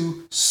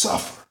to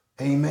suffer.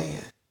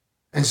 Amen.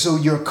 And so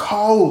your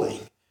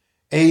calling,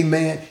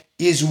 amen,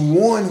 is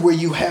one where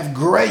you have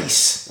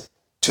grace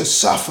to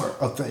suffer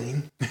a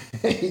thing.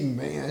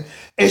 Amen.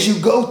 As you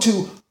go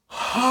to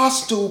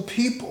hostile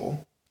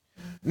people.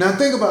 Now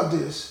think about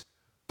this.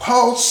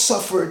 Paul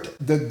suffered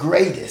the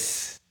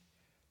greatest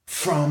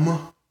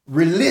from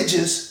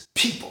religious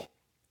people.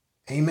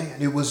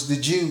 Amen. It was the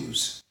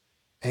Jews.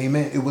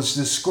 Amen. It was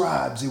the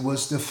scribes. It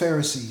was the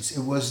Pharisees.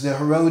 It was the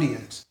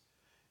Herodians.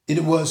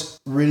 It was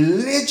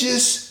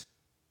religious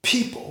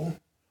people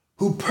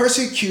who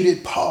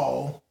persecuted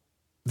Paul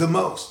the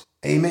most.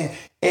 Amen.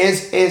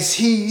 As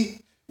he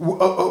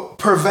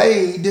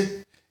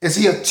as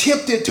he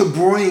attempted to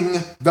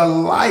bring the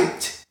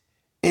light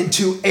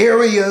into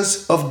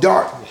areas of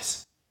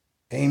darkness.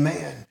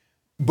 Amen.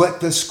 But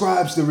the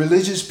scribes, the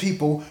religious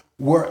people,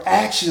 were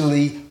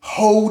actually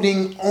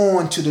holding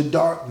on to the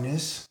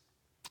darkness,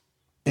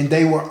 and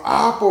they were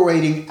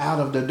operating out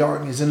of the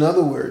darkness. In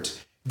other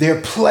words, their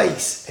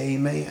place,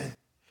 amen,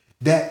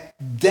 that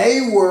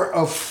they were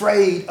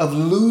afraid of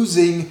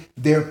losing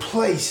their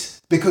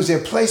place because their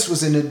place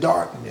was in the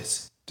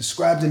darkness,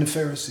 described in the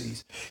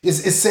Pharisees. It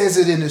says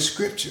it in the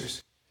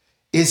scriptures.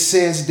 It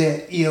says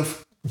that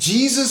if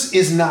Jesus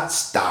is not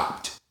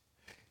stopped,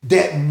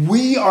 that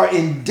we are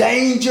in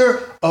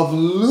danger of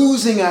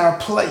losing our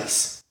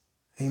place.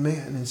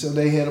 Amen. And so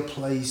they had a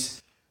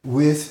place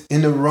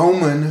in the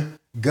Roman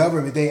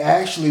government. They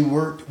actually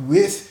worked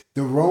with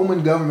the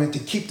Roman government to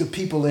keep the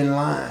people in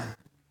line,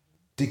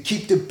 to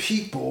keep the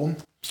people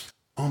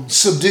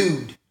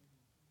subdued.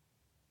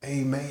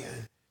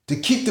 Amen. To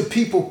keep the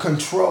people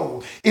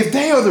controlled. If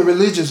they are the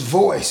religious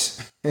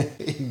voice,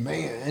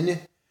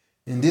 amen,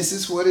 and this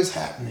is what is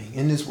happening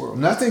in this world.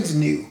 Nothing's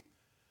new.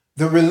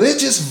 The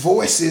religious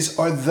voices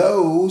are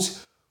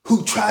those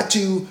who try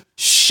to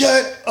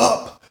shut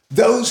up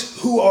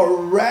those who are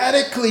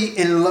radically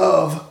in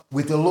love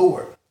with the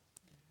Lord,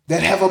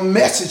 that have a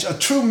message, a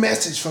true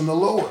message from the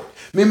Lord.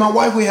 Me and my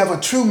wife, we have a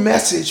true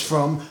message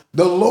from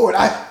the Lord.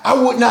 I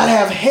would not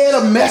have had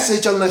a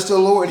message unless the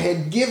Lord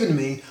had given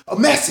me a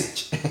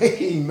message.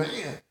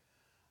 Amen.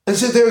 And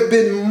so there has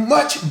been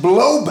much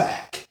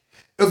blowback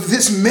of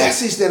this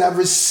message that I've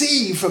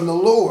received from the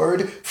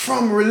Lord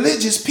from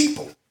religious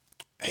people.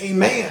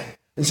 Amen.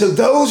 And so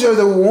those are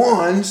the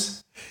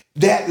ones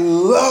that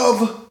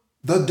love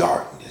the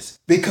darkness,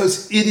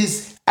 because it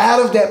is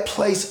out of that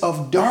place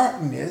of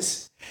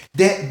darkness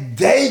that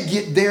they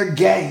get their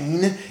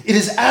gain. It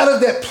is out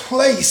of that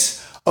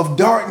place of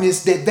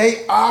darkness that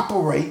they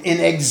operate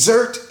and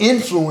exert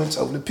influence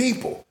over the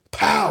people.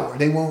 Power.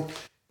 They want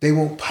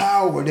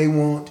power. They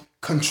want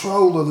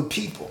control of the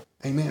people.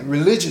 Amen.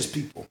 Religious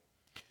people.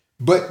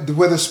 But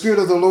where the Spirit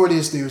of the Lord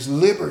is, there's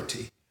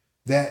liberty.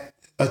 That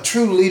a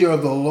true leader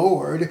of the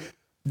Lord,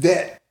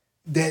 that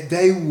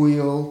they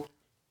will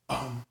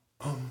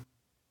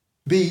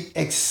be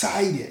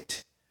excited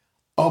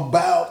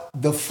about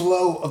the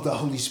flow of the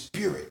Holy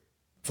Spirit.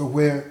 For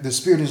where the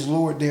Spirit is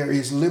Lord, there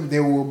is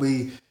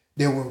liberty.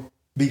 There will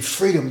be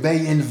freedom.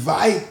 They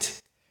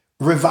invite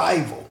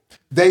revival.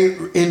 They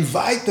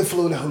invite the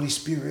flow of the Holy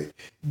Spirit.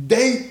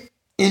 They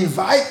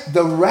invite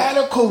the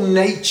radical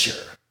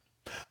nature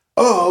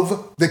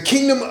of the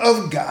kingdom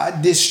of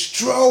God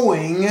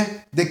destroying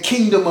the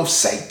kingdom of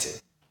Satan.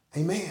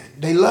 Amen.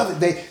 They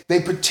love it.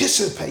 They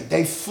participate.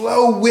 They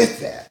flow with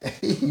that.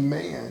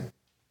 Amen.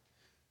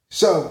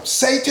 So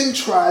Satan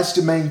tries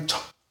to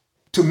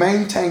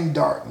maintain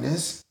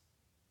darkness.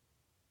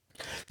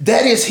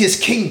 That is his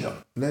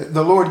kingdom.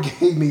 The Lord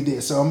gave me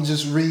this, so I'm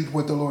just read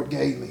what the Lord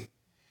gave me.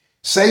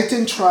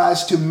 Satan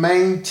tries to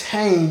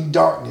maintain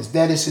darkness.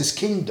 That is his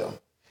kingdom.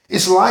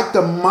 It's like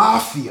the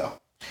mafia.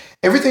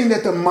 Everything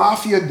that the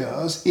mafia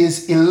does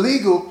is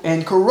illegal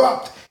and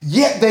corrupt,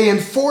 yet they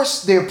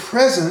enforce their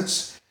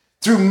presence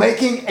through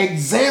making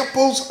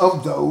examples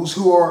of those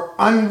who are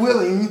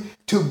unwilling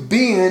to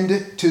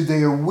bend to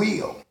their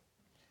will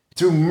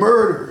through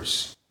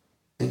murders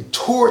and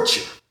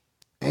torture.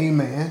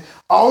 Amen.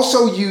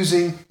 Also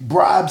using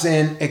bribes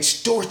and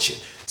extortion.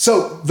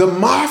 So the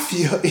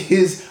mafia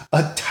is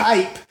a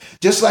type,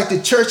 just like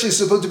the church is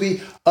supposed to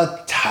be a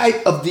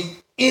type of the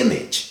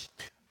image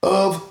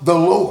of the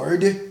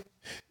Lord.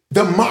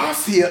 The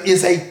mafia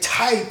is a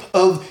type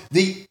of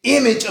the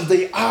image of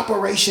the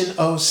operation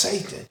of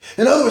Satan.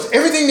 In other words,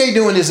 everything they're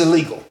doing is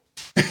illegal.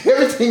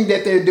 Everything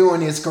that they're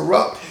doing is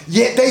corrupt.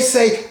 Yet they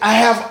say, I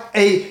have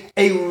a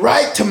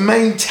right to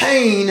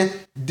maintain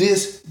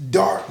this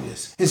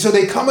darkness. And so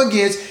they come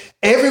against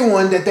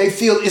everyone that they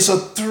feel is a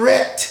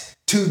threat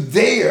to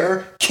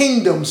their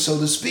kingdom, so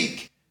to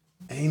speak.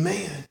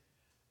 Amen.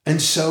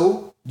 And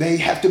so they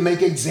have to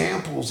make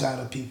examples out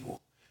of people.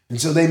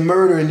 And so they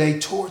murder and they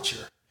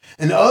torture.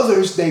 And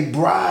others, they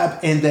bribe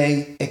and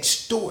they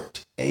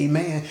extort.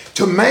 Amen.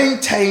 To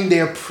maintain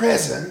their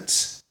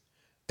presence.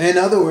 In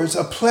other words,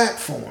 a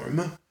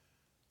platform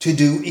to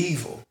do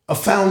evil. A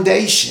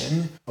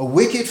foundation, a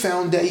wicked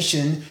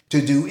foundation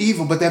to do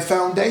evil. But that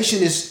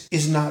foundation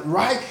is not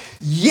right.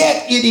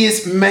 Yet it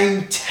is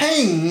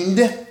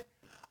maintained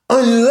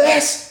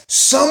unless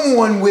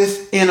someone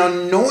with an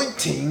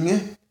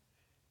anointing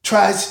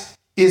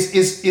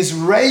is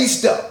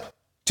raised up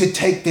to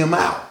take them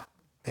out.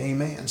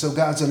 Amen. So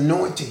God's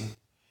anointing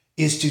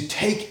is to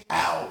take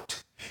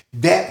out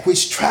that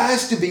which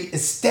tries to be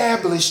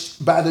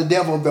established by the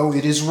devil, though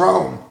it is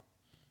wrong.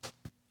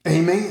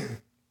 Amen.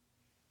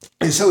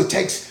 And so it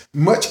takes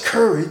much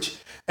courage.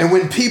 And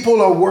when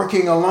people are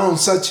working alone,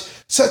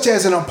 such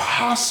as an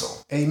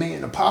apostle,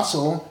 amen,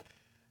 apostles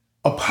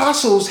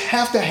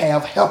have to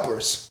have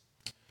helpers.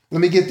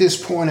 Let me get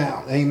this point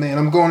out. Amen.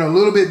 I'm going a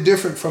little bit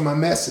different from my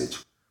message.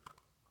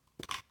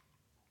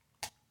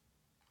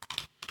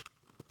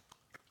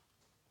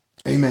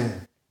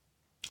 Amen.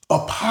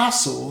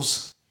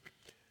 Apostles,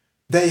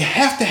 they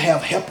have to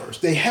have helpers.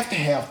 They have to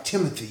have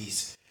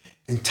Timothys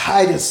and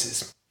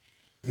Tituses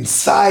and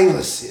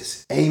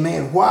Silases.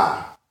 Amen.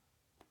 Why?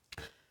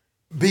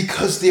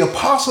 Because the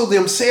apostle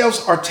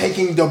themselves are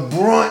taking the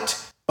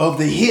brunt of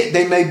the hit.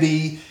 They may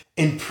be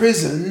in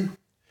prison.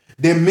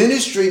 Their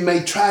ministry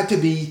may try to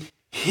be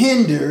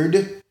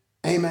hindered.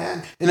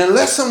 Amen. And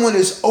unless someone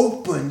is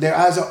open, their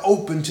eyes are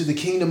open to the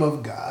kingdom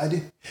of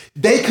God,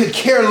 they could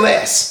care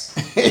less,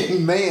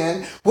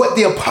 amen, what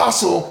the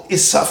apostle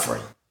is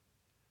suffering.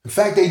 In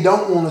fact, they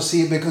don't want to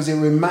see it because it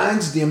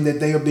reminds them that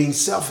they are being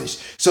selfish.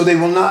 So they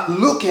will not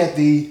look at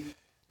the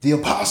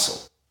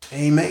apostle.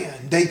 Amen.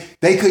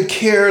 They could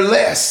care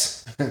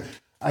less.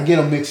 I get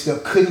them mixed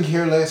up. Couldn't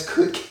care less,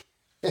 could care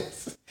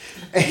less.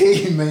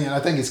 Amen. I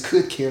think it's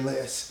could care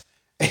less.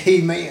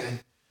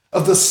 Amen.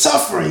 Of the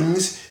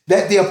sufferings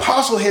that the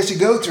apostle has to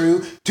go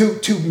through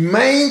to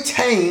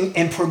maintain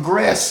and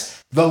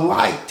progress the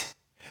light,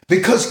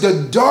 because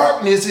the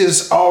darkness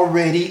is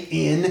already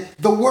in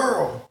the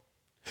world.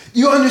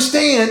 You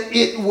understand,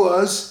 it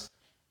was,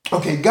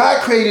 okay,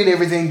 God created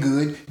everything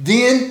good.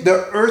 Then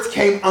the earth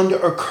came under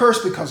a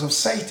curse because of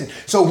Satan.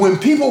 So when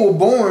people were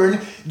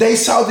born, they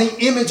saw the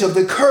image of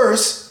the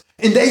curse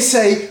and they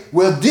say,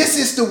 well, this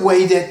is the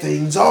way that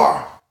things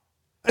are.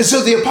 And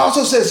so the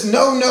apostle says,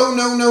 no.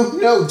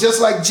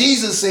 Just like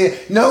Jesus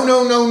said,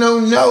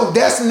 no.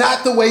 That's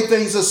not the way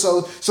things are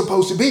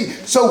supposed to be.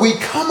 So we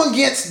come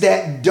against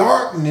that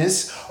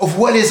darkness of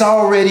what is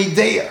already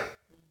there.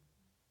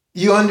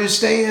 You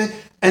understand?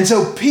 And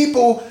so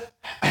people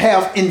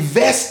have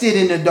invested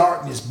in the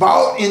darkness,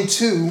 bought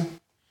into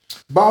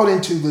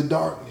the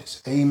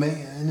darkness.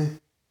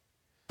 Amen.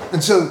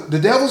 And so the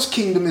devil's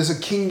kingdom is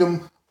a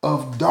kingdom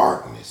of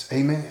darkness.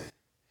 Amen.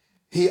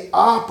 He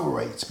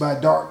operates by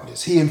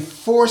darkness. He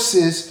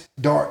enforces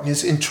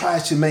darkness and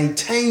tries to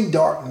maintain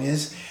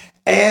darkness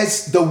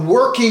as the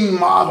working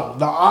model,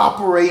 the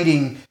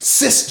operating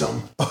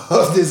system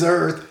of this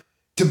earth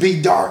to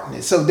be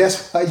darkness. So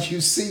that's why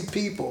you see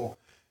people,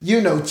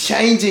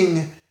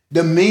 changing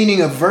the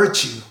meaning of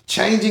virtue,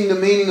 changing the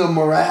meaning of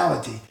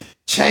morality,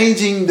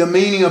 changing the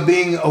meaning of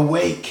being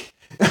awake.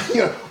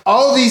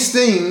 All these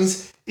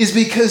things is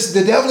because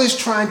the devil is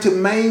trying to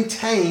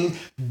maintain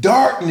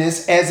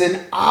darkness as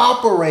an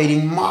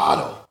operating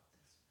model.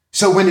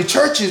 So when the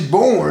church is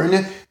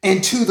born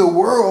into the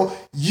world,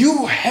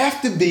 you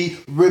have to be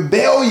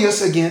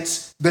rebellious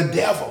against the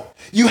devil.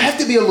 You have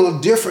to be a little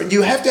different.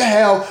 You have to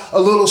have a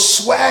little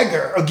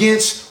swagger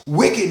against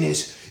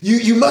wickedness.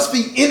 You must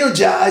be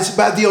energized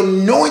by the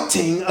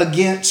anointing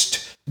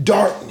against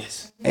darkness.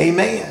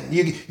 Amen.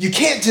 You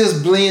can't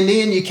just blend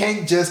in. You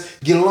can't just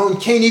get along. You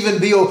can't even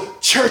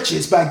build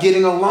churches by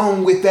getting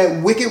along with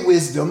that wicked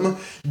wisdom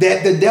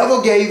that the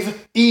devil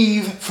gave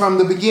Eve from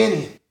the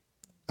beginning.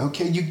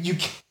 Okay, you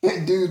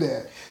can't do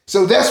that.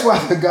 So that's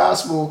why the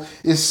gospel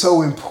is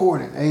so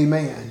important.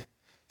 Amen.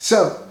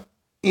 So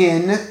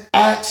in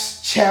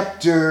Acts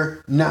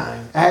chapter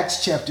 9,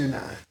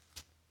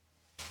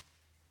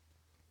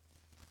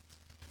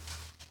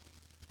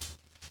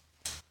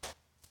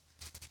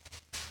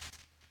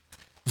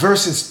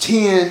 verses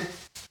 10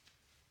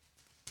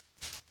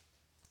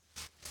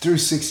 through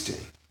 16.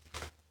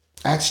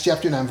 Acts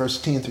chapter 9, verse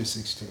 10 through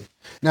 16.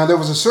 Now there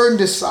was a certain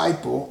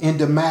disciple in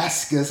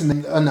Damascus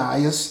named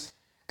Ananias,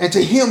 and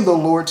to him the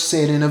Lord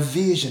said in a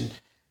vision,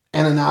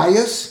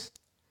 Ananias?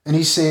 And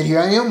he said, Here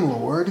I am,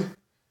 Lord.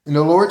 And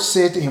the Lord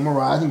said to him,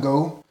 Arise and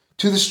go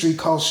to the street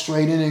called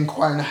Straight, and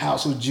inquire in the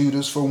house of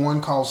Judas for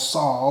one called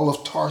Saul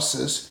of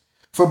Tarsus,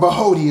 for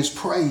behold, he is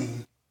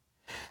praying.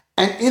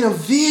 And in a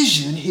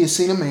vision he has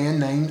seen a man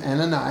named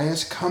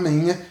Ananias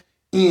coming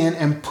in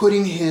and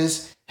putting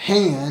his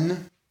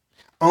hand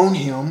on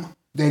him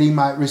that he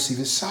might receive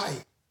his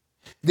sight.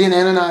 Then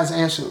Ananias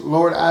answered,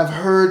 Lord, I've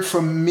heard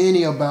from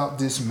many about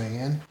this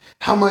man,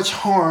 how much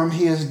harm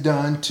he has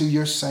done to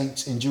your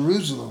saints in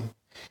Jerusalem.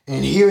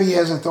 And here he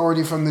has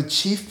authority from the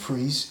chief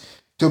priests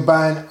to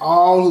bind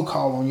all who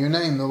call on your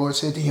name. The Lord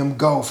said to him,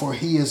 Go, for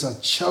he is a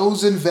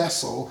chosen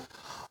vessel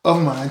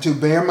of mine to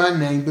bear my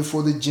name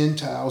before the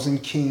Gentiles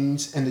and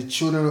kings and the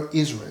children of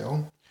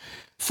Israel.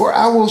 For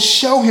I will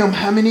show him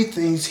how many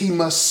things he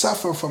must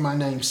suffer for my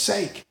name's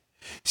sake.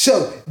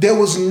 So there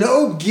was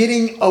no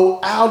getting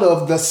out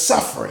of the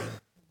suffering.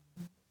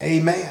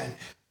 Amen.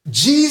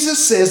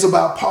 Jesus says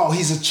about Paul,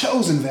 he's a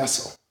chosen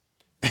vessel.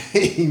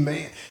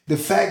 Amen. The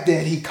fact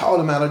that he called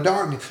him out of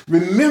darkness.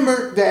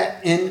 Remember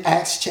that in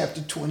Acts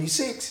chapter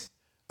 26.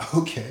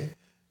 Okay.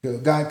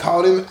 God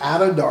called him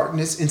out of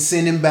darkness and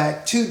sent him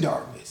back to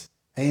darkness.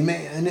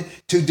 Amen.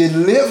 To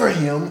deliver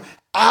him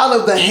out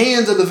of the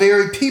hands of the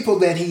very people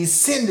that he's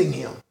sending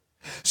him.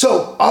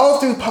 So all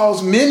through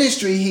Paul's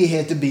ministry, he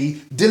had to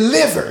be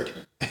delivered.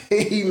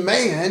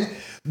 Amen.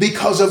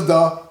 Because of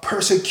the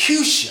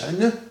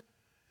persecution.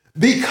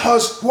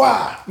 Because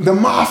why? The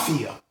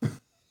mafia.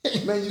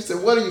 Amen. You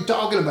said, what are you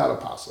talking about,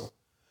 Apostle?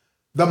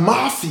 The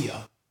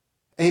mafia.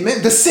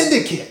 Amen. The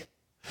syndicate.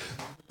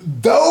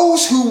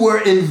 Those who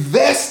were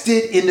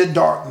invested in the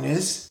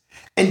darkness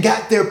and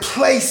got their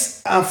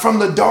place from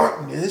the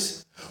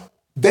darkness,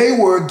 they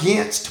were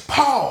against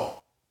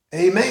Paul.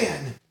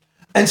 Amen.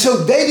 And so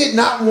they did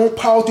not want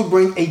Paul to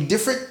bring a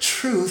different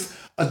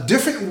truth, a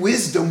different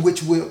wisdom,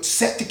 which will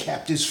set the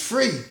captives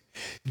free.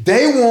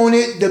 They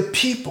wanted the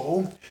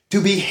people to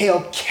be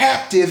held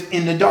captive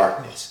in the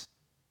darkness.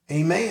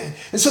 Amen.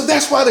 And so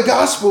that's why the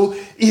gospel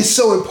is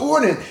so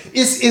important.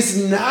 It's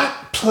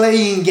not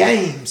playing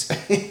games.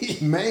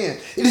 Amen.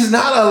 It is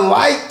not a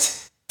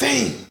light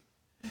thing.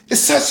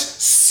 It's such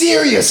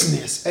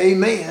seriousness.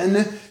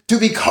 Amen. To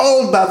be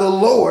called by the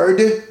Lord.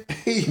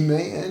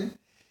 Amen.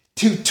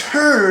 To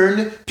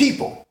turn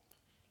people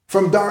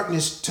from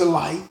darkness to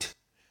light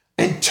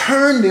and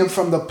turn them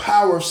from the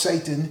power of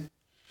Satan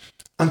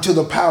unto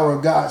the power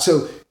of God.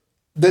 So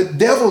the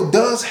devil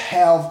does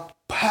have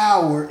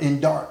power in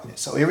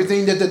darkness. So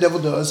everything that the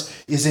devil does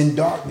is in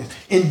darkness.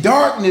 In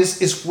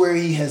darkness is where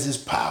he has his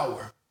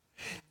power.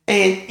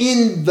 And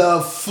in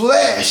the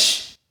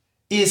flesh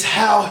is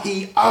how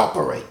he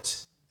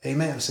operates.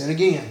 Amen. I'll say it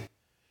again.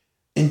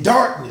 In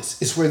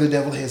darkness is where the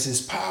devil has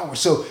his power.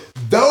 So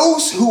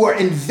those who are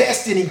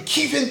invested in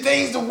keeping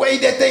things the way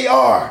that they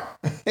are,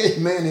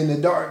 amen, in the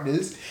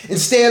darkness,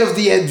 instead of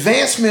the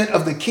advancement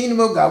of the kingdom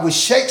of God, which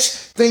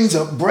shakes things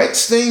up,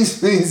 breaks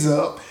things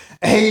up,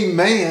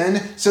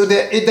 amen, so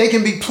that they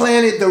can be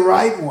planted the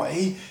right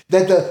way,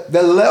 that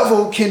the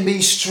level can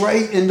be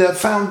straight and the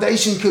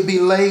foundation could be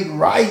laid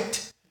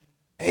right.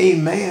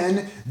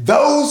 Amen.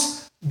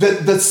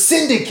 The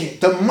syndicate,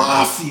 the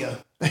mafia,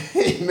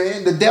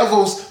 amen, the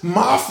devil's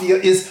mafia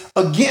is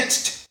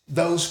against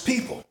those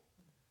people.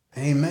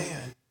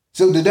 Amen.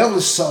 So the devil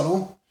is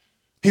subtle.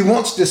 He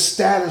wants the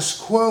status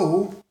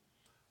quo,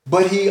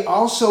 but he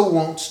also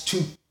wants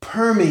to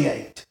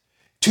permeate,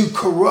 to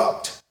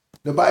corrupt.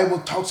 The Bible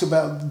talks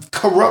about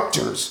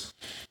corruptors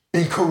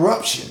and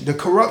corruption. The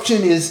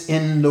corruption is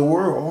in the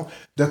world.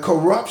 The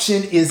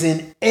corruption is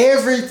in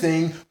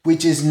everything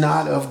which is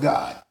not of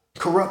God.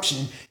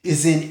 Corruption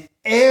is in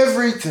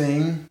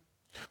everything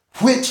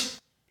which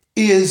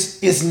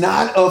is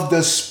not of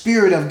the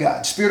Spirit of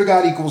God. Spirit of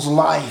God equals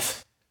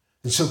life.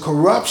 And so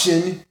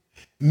corruption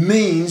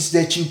means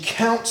that you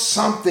count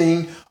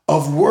something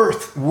of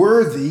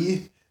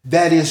worthy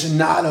that is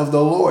not of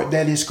the Lord.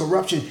 That is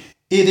corruption.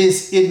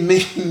 It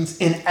means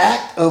an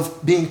act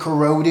of being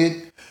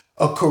corroded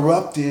or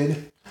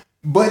corrupted,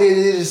 but it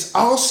is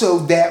also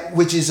that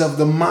which is of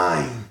the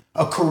mind,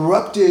 a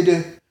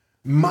corrupted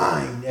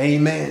mind.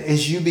 Amen.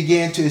 As you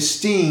begin to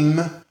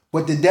esteem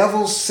what the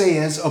devil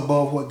says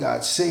above what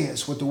God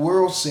says, what the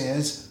world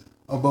says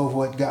above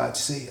what God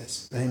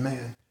says.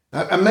 Amen.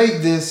 I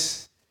made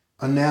this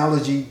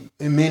analogy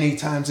many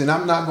times, and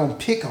I'm not going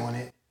to pick on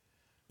it,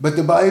 but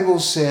the Bible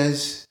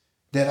says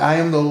that I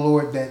am the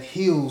Lord that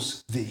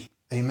heals thee.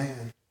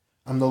 Amen.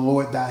 I'm the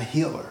Lord thy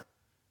healer.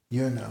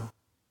 You know,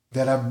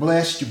 that I've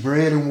blessed your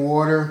bread and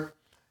water.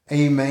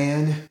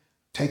 Amen.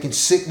 Taking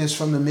sickness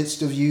from the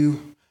midst of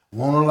you.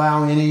 Won't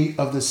allow any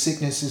of the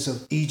sicknesses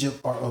of Egypt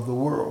or of the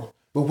world.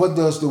 But what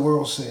does the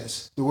world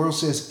says? The world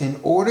says in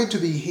order to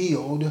be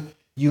healed,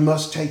 you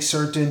must take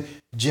certain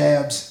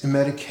jabs and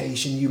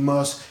medication. You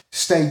must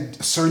stay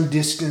a certain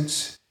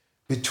distance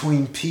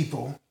between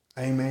people.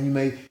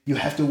 Amen. You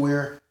have to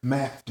wear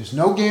masks. There's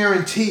no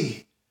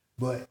guarantee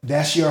but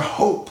that's your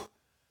hope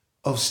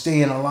of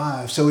staying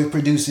alive. So it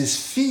produces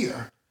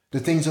fear. The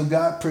things of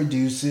God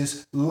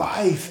produces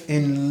life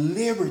and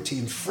liberty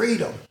and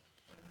freedom.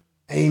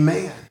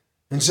 Amen.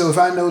 And so if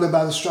I know that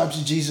by the stripes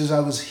of Jesus I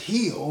was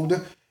healed,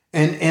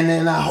 and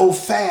then I hold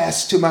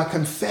fast to my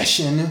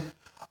confession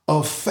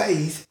of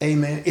faith,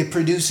 amen, it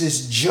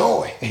produces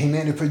joy.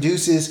 Amen. It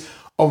produces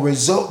a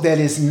result that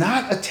is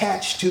not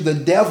attached to the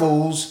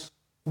devil's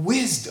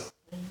wisdom.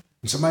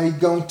 And somebody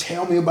going to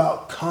tell me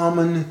about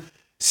common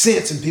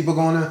sense, and people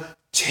going to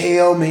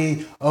tell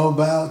me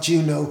about,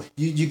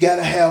 you got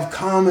to have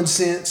common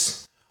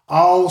sense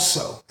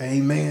also.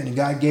 Amen. And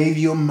God gave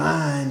you a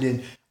mind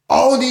and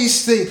all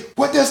these things.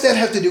 What does that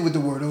have to do with the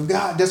word of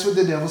God? That's what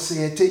the devil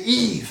said to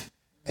Eve.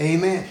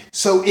 Amen.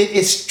 So it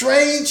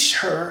estranged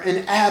her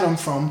and Adam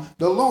from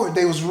the Lord.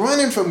 They was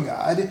running from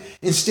God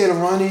instead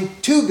of running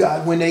to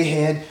God when they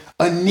had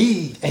a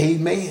need.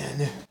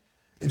 Amen.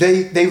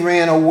 They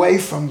ran away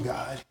from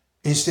God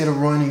instead of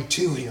running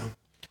to him.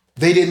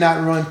 They did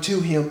not run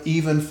to him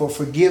even for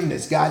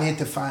forgiveness. God had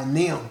to find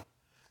them.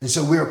 And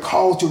so we're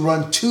called to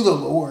run to the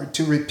Lord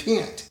to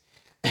repent.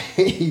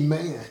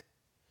 Amen.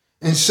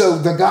 And so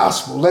the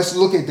gospel, let's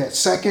look at that.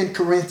 2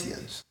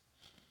 Corinthians.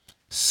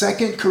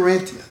 2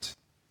 Corinthians.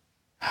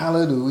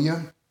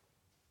 Hallelujah.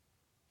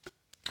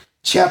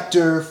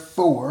 Chapter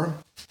 4.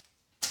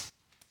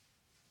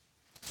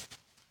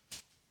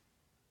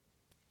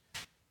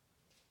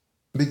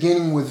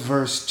 Beginning with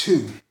verse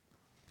 2.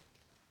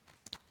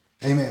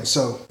 Amen.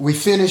 So we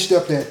finished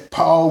up that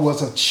Paul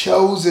was a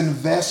chosen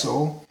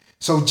vessel.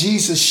 So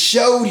Jesus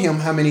showed him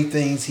how many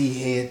things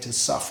he had to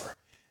suffer.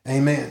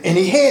 Amen. And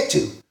he had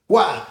to.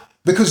 Why?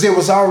 Because there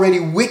was already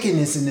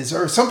wickedness in this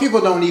earth. Some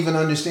people don't even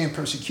understand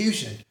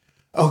persecution.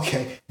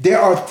 Okay.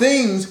 There are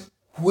things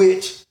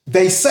which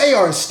they say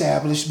are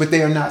established, but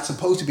they are not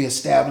supposed to be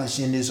established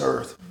in this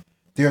earth.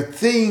 There are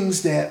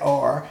things that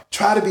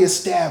try to be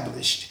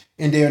established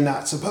and they're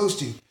not supposed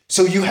to.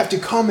 So you have to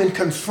come and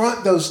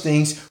confront those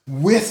things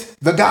with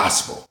the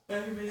gospel.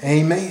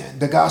 Amen.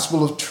 The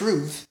gospel of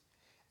truth.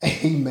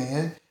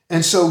 Amen.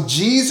 And so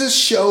Jesus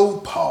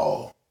showed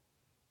Paul.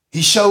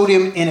 He showed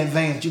him in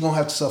advance. You're going to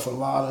have to suffer a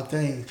lot of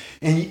things.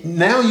 And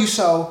now you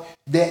saw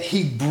that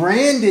he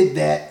branded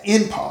that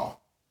in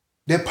Paul.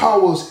 That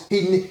Paul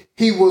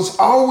he was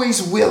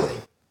always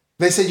willing.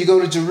 They said you go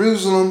to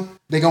Jerusalem,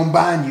 they're going to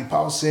bind you.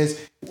 Paul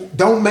says,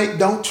 don't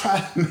try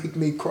to make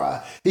me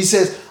cry. He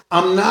says,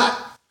 I'm not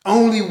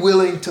only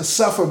willing to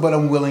suffer, but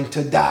I'm willing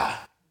to die.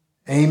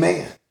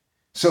 Amen.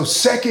 So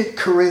 2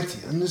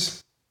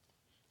 Corinthians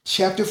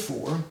chapter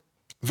 4,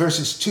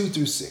 verses 2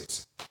 through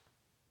 6.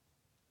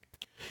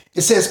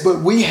 It says,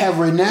 but we have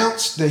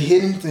renounced the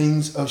hidden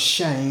things of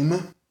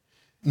shame,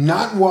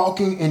 not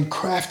walking in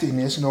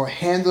craftiness, nor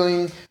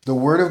handling the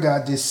word of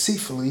God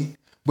deceitfully,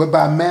 but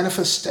by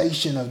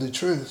manifestation of the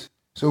truth.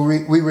 So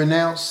we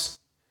renounce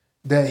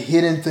the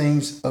hidden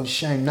things of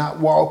shame, not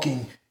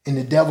walking in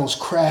the devil's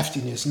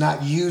craftiness,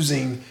 not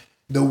using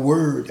the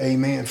word,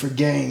 amen, for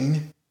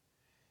gain.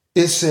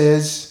 It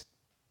says,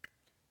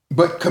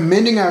 but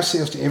commending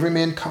ourselves to every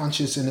man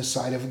conscious in the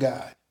sight of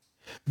God.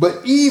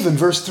 But even,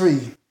 verse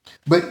 3,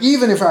 but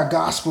even if our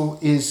gospel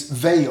is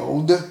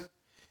veiled,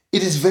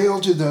 it is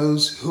veiled to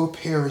those who are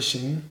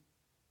perishing,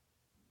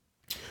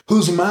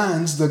 whose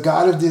minds the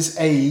God of this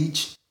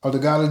age, or the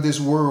God of this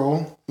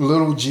world,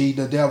 little g,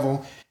 the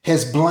devil,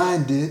 has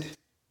blinded,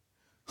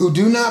 who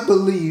do not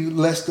believe,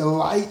 lest the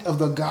light of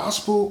the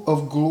gospel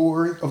of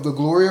the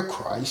glory of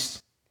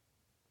Christ,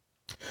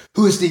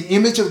 who is the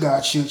image of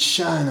God, should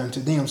shine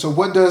unto them. So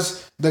what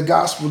does the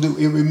gospel do?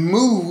 It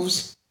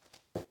removes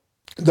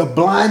the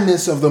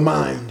blindness of the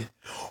mind,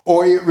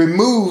 or it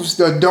removes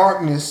the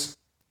darkness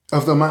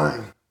of the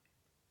mind.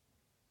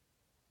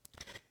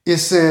 It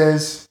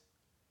says,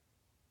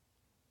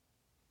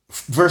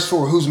 verse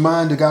 4, whose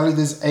mind the God of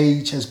this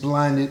age has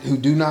blinded, who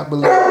do not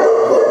believe,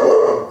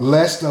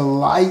 lest the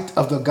light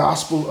of the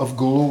gospel of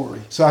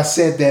glory. So I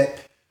said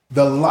that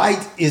the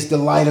light is the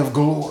light of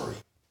glory.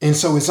 And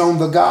so it's on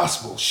the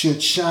gospel,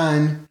 should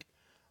shine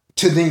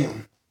to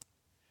them.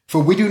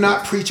 For we do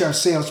not preach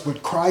ourselves,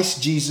 but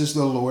Christ Jesus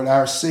the Lord,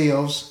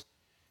 ourselves,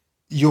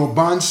 your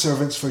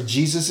bondservants for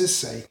Jesus'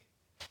 sake.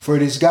 For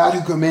it is God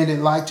who commanded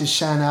light to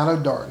shine out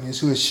of darkness,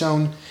 who has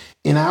shown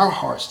in our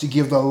hearts to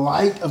give the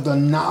light of the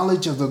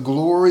knowledge of the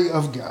glory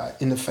of God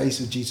in the face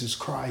of Jesus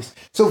Christ.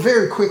 So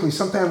very quickly,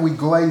 sometimes we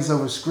glaze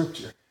over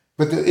scripture,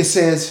 but it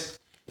says,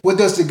 what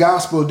does the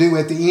gospel do?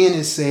 At the end,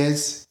 it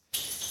says,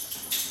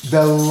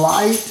 the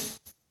light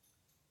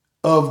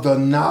of the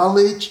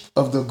knowledge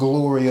of the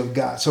glory of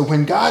God. So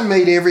when God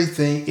made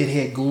everything, it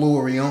had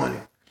glory on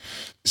it.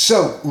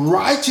 So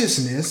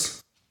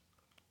righteousness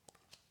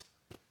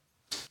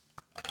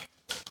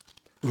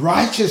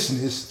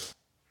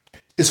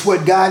is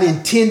what God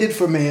intended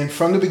for man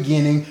from the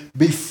beginning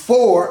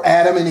before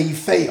Adam and Eve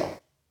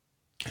fell.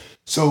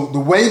 So the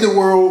way the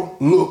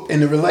world looked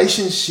and the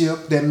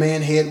relationship that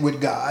man had with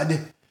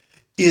God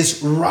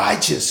is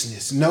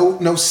righteousness.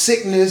 No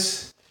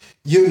sickness,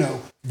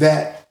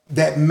 that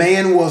that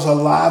man was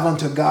alive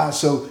unto God.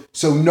 So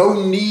no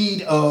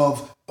need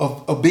of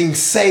being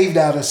saved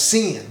out of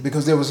sin,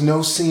 because there was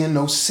no sin,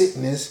 no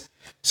sickness.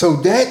 So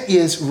that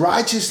is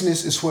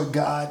righteousness, is what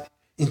God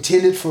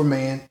intended for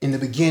man in the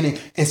beginning.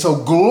 And so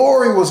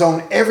glory was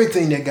on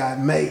everything that God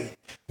made.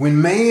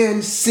 When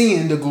man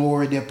sinned, the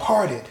glory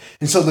departed.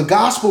 And so the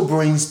gospel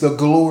brings the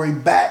glory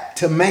back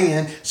to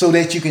man so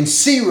that you can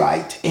see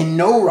right and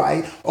know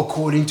right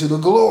according to the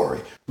glory.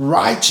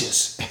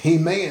 Righteous.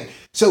 Amen.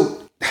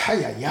 So,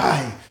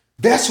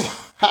 that's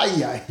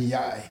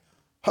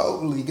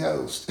Holy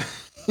Ghost.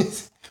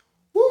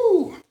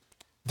 Woo.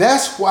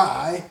 That's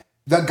why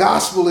the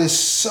gospel is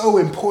so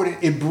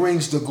important. It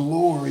brings the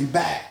glory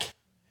back.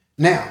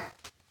 Now,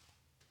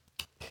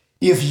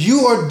 if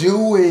you are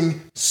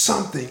doing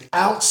something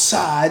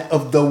outside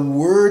of the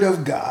word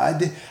of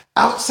God,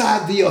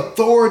 outside the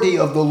authority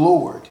of the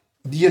Lord,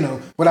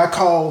 what I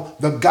call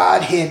the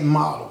Godhead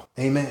model.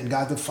 Amen.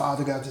 God the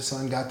Father, God the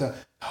Son, God the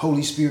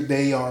Holy Spirit,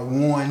 they are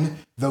one.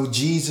 Though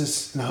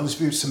Jesus and the Holy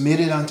Spirit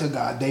submitted unto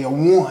God, they are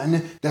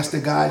one. That's the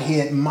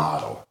Godhead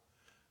model.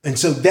 And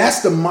so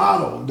that's the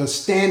model, the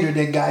standard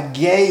that God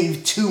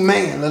gave to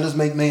man. Let us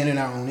make man in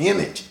our own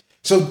image.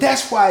 So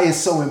that's why it's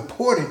so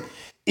important.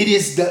 It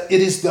is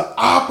the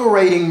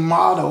operating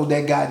model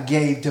that God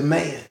gave to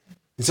man.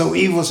 And so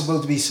Eve was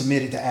supposed to be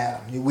submitted to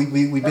Adam.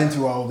 We've been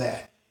through all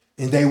that.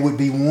 And they would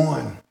be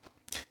one.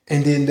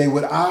 And then they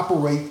would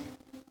operate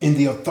in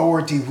the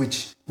authority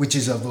which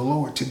is of the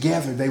Lord.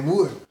 Together they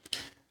would.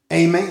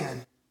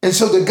 Amen. And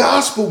so the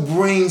gospel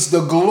brings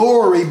the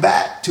glory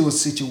back to a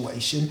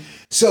situation.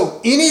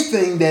 So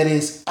anything that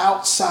is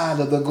outside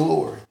of the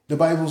glory, the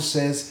Bible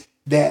says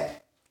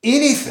that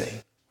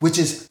anything which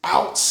is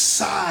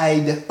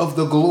outside of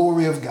the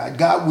glory of God,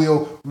 God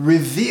will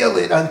reveal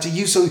it unto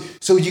you so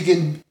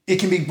it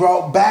can be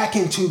brought back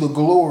into the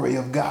glory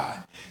of God.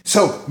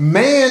 So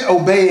man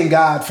obeying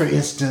God, for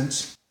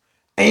instance,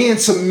 and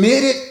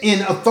submitted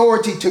in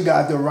authority to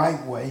God the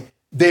right way,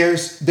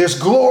 there's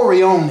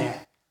glory on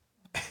that.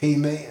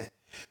 Amen.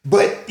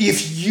 But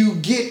if you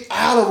get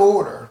out of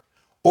order,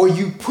 or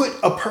you put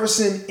a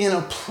person in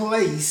a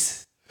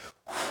place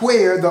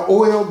where the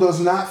oil does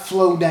not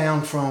flow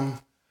down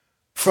from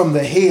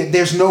the head,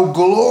 there's no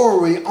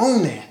glory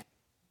on that.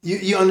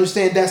 You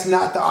understand? That's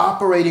not the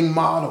operating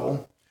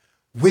model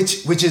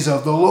which is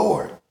of the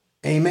Lord.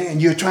 Amen.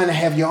 You're trying to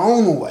have your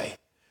own way.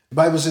 The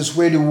Bible says,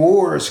 where do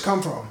wars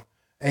come from?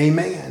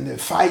 Amen. The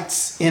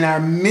fights in our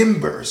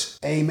members.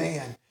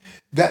 Amen.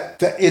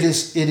 That it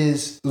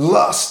is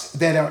lust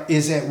that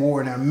is at war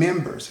in our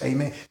members.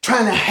 Amen.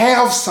 Trying to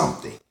have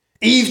something.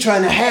 Eve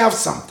trying to have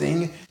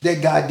something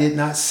that God did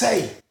not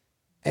say.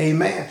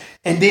 Amen.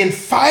 And then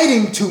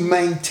fighting to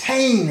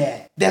maintain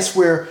that. That's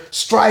where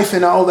strife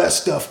and all that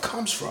stuff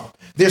comes from.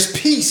 There's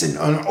peace and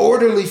an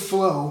orderly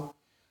flow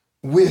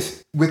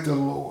with the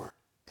Lord.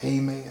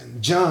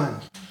 Amen.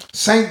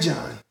 St.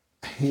 John.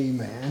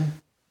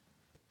 Amen.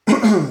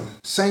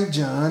 St.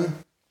 John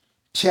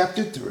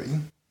chapter 3.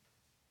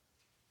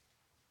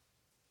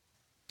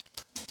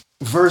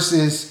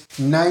 Verses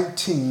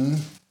 19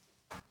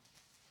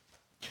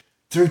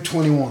 through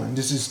 21.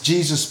 This is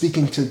Jesus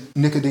speaking to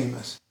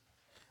Nicodemus.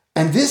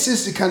 And this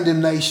is the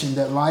condemnation,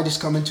 that light is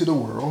come into the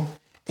world,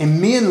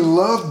 and men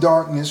love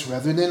darkness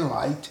rather than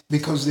light,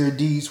 because their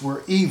deeds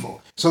were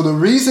evil. So the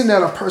reason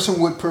that a person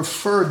would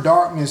prefer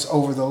darkness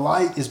over the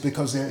light is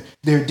because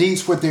their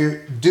deeds, what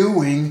they're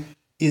doing,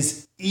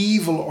 is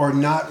evil or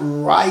not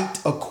right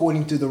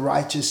according to the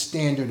righteous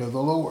standard of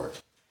the Lord.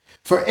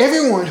 For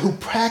everyone who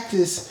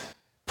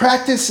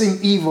practicing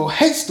evil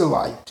hates the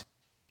light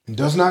and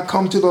does not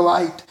come to the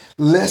light,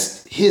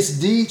 lest his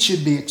deed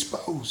should be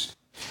exposed.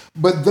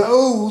 But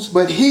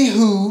he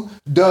who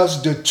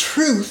does the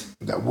truth,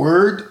 the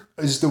word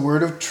is the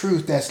word of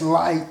truth, that's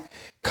light,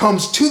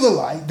 comes to the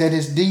light, that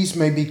his deeds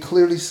may be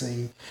clearly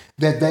seen,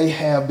 that they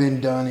have been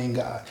done in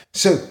God.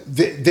 So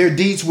their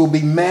deeds will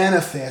be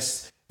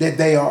manifest, that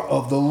they are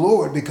of the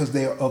Lord, because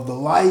they are of the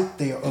light,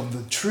 they are of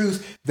the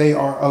truth, they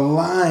are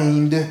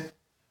aligned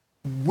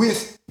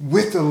with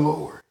the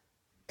Lord.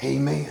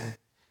 Amen.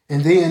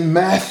 And then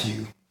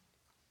Matthew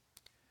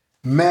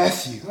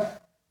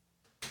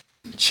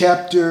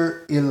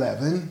chapter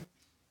 11,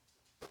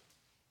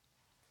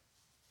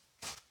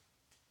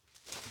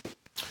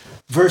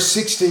 verse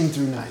 16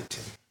 through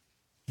 19.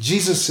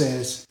 Jesus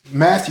says,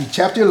 Matthew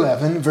chapter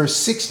 11, verse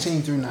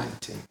 16 through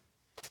 19.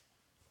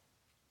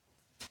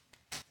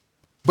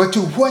 But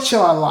to what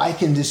shall I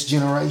liken this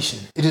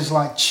generation? It is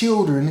like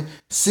children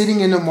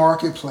sitting in the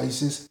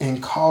marketplaces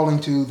and calling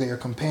to their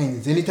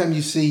companions. Anytime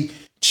you see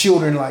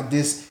children like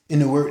this in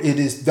the word, it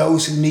is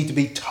those who need to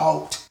be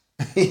taught.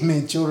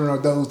 Amen. Children are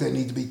those that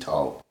need to be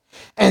taught.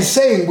 And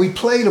saying, we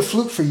played a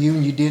flute for you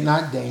and you did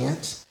not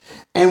dance.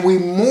 And we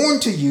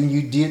mourned to you and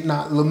you did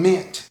not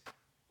lament.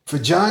 For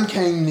John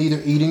came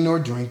neither eating nor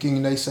drinking,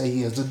 and they say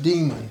he is a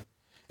demon.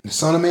 And the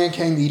Son of Man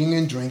came eating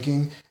and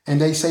drinking, and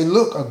they say,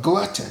 look, a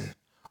glutton,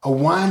 a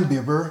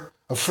winebibber,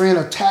 a friend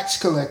of tax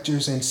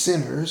collectors and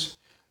sinners.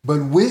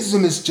 But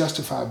wisdom is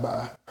justified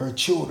by her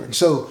children.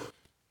 So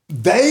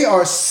they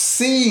are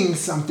seeing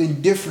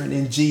something different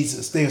in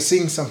Jesus. They are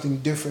seeing something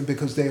different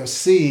because they are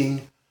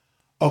seeing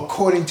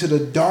according to the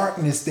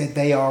darkness that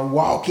they are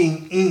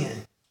walking in.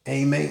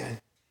 Amen.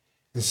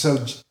 And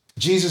so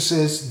Jesus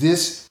says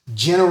this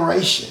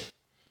generation,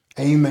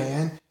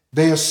 amen,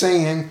 they are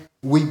saying,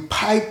 we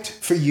piped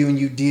for you and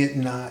you did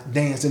not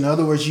dance. In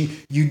other words,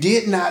 you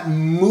did not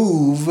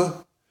move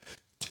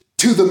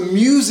to the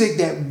music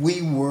that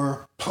we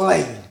were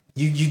playing.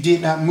 You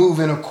did not move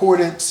in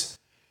accordance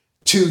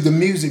to the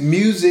music.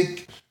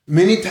 Music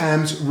many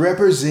times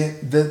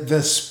represent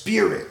the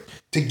spirit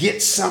to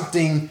get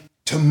something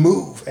to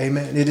move.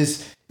 Amen. It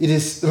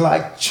is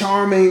like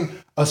charming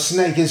a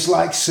snake. It's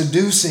like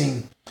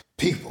seducing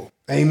people.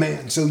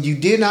 Amen. So you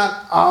did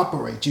not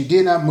operate. You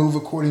did not move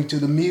according to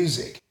the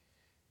music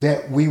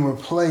that we were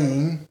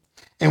playing.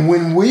 And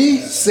when we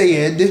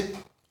said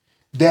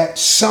that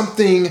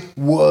something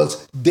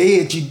was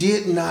dead, you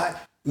did not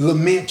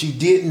lament. You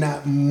did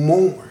not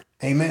mourn.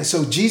 Amen.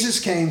 So Jesus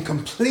came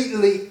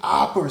completely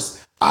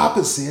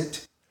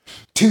opposite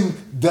to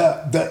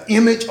the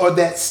image or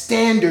that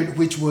standard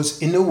which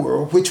was in the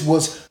world, which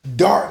was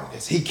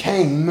darkness. He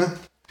came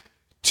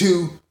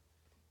to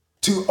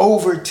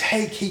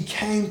overtake. He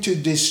came to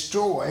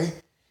destroy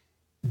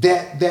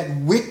that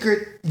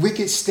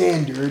wicked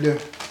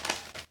standard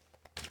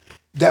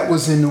that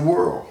was in the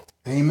world.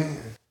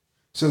 Amen.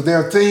 So there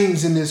are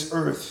things in this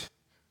earth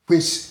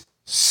which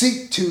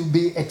seek to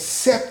be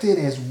accepted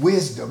as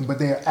wisdom, but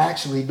they're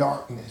actually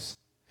darkness.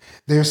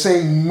 They're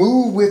saying,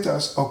 move with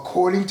us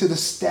according to the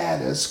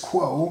status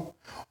quo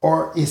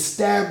or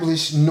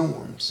established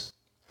norms.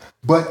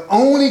 But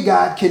only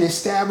God can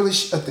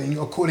establish a thing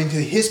according to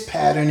his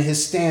pattern,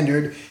 his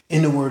standard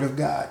in the word of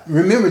God.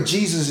 Remember,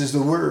 Jesus is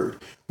the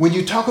word. When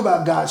you talk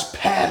about God's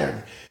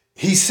pattern,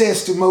 he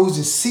says to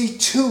Moses, see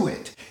to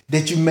it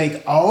that you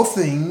make all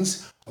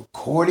things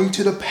according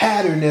to the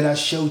pattern that I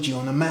showed you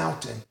on the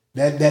mountain.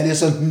 That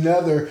is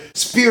another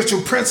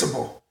spiritual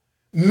principle.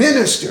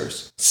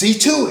 Ministers, see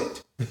to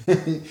it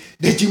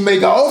that you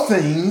make all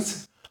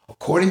things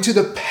according to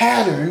the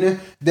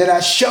pattern that I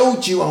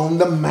showed you on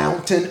the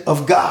mountain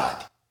of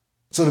God.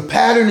 So the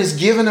pattern is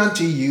given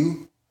unto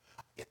you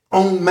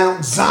on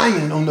Mount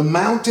Zion, on the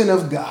mountain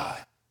of God.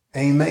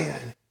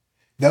 Amen.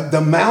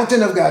 The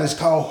mountain of God is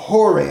called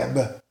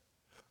Horeb.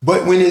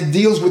 But when it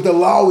deals with the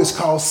law, it's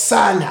called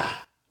Sinai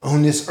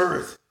on this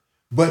earth.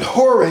 But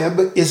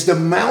Horeb is the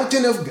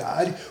mountain of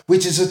God,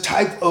 which is a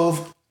type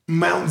of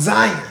Mount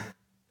Zion.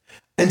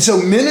 And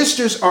so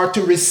ministers are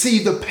to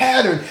receive the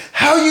pattern.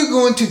 How are you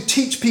going to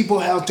teach people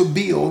how to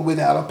build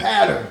without a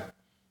pattern?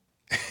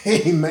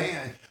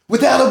 Amen.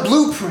 Without a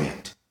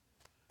blueprint.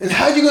 And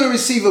how are you going to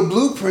receive a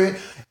blueprint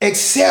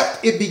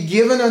except it be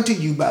given unto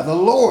you by the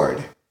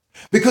Lord?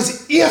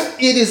 Because if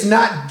it is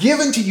not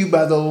given to you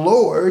by the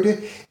Lord,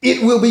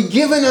 it will be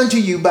given unto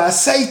you by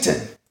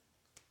Satan.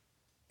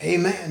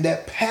 Amen.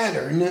 That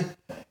pattern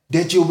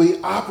that you'll be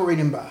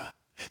operating by.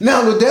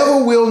 Now, the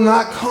devil will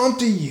not come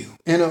to you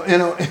in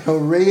a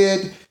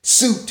red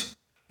suit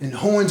and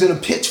horns and a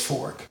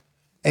pitchfork.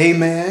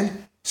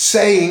 Amen.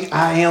 Saying,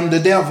 I am the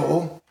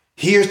devil.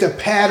 Here's the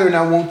pattern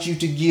I want you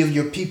to give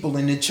your people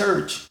in the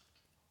church.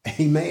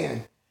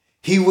 Amen.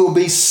 He will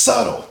be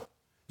subtle.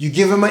 You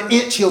give him an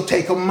inch, he'll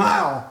take a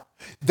mile.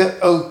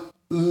 The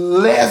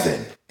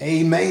leaven,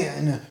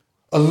 amen.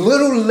 A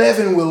little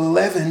leaven will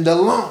leaven the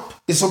lump.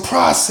 It's a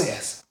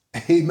process,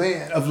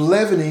 amen, of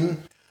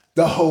leavening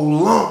the whole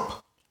lump.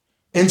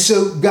 And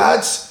so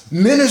God's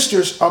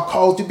ministers are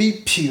called to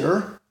be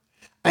pure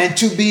and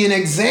to be an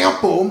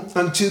example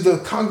unto the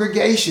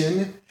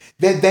congregation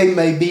that they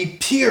may be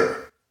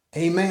pure.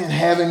 Amen.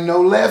 Having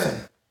no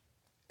leaven.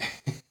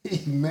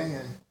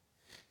 Amen.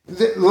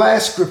 The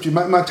last scripture,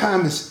 my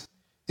time is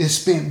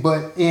spent,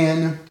 but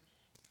in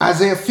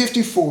Isaiah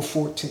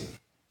 54:14.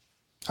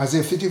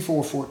 Isaiah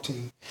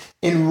 54:14.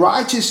 In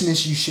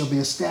righteousness you shall be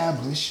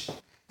established.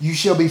 You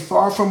shall be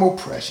far from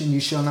oppression. You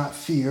shall not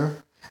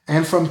fear.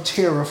 And from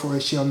terror, for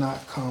it shall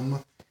not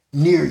come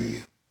near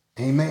you.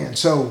 Amen.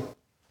 So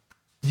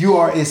you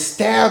are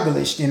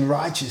established in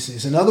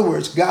righteousness. In other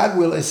words, God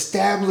will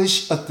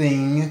establish a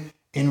thing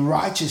in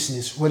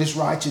righteousness. What is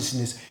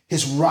righteousness?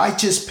 His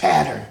righteous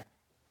pattern.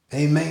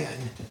 Amen.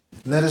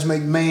 Let us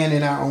make man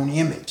in our own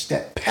image.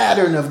 That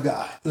pattern of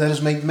God. Let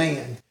us make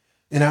man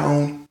in our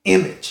own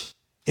image.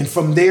 And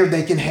from there,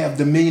 they can have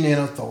dominion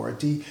and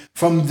authority.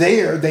 From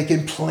there, they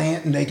can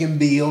plant and they can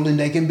build and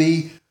they can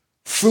be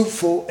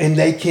fruitful and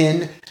they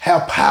can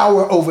have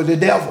power over the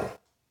devil.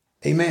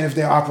 Amen. If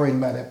they're operating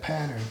by that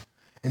pattern.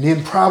 And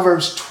then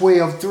Proverbs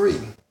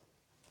 12:3.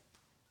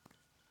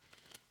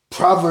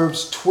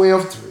 Proverbs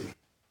 12:3.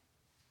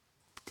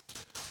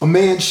 A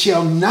man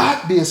shall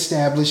not be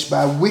established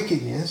by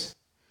wickedness,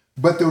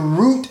 but the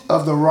root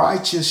of the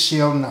righteous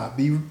shall not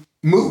be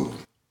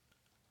moved.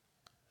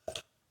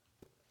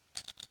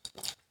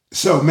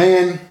 So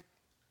man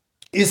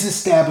is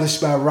established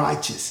by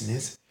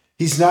righteousness.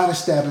 He's not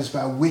established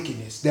by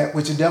wickedness. That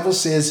which the devil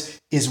says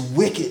is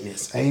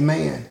wickedness.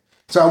 Amen.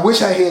 So I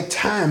wish I had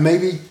time.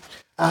 Maybe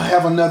I'll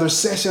have another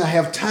session. I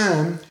have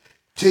time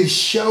to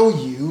show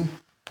you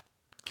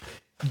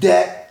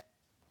that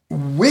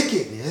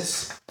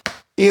wickedness,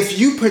 if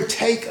you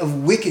partake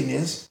of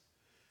wickedness,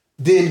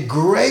 then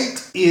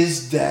great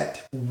is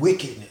that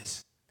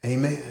wickedness.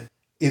 Amen.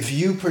 If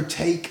you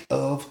partake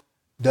of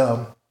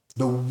the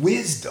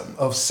wisdom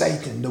of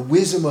Satan, the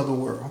wisdom of the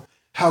world,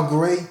 how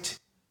great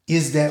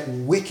is that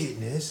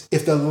wickedness?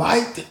 If the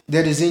light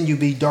that is in you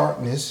be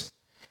darkness,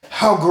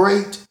 how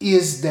great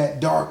is that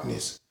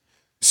darkness?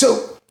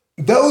 So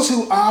those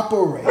who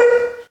operate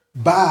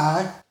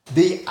by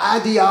the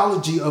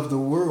ideology of the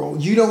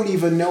world, you don't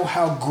even know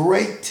how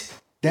great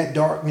that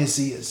darkness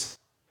is.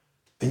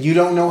 And you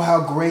don't know how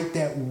great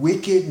that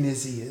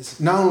wickedness is.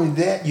 Not only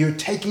that, you're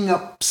taking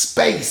up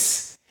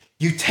space.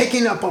 You're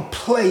taking up a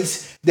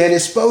place that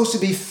is supposed to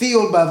be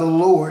filled by the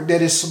Lord,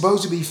 that is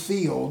supposed to be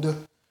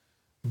filled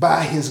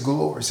by his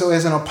glory. So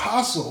as an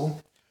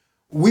apostle,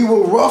 we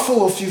will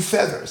ruffle a few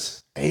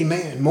feathers.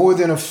 Amen. More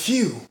than a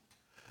few.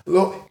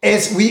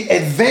 As we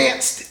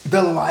advanced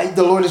the light,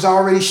 the Lord has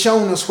already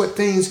shown us what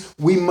things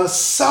we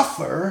must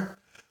suffer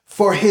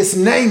for his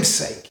name's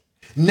sake.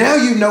 Now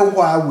you know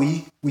why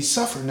we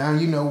suffer. Now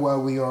you know why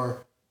we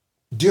are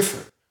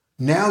different.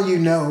 Now you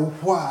know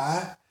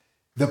why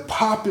the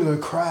popular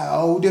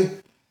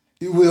crowd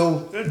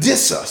will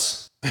diss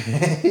us.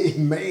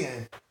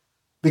 Amen.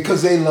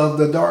 Because they love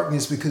the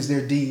darkness, because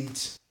their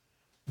deeds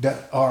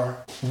that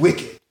are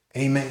wicked.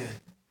 Amen.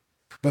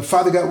 But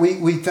Father God,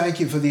 we thank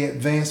you for the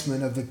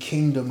advancement of the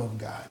kingdom of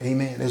God.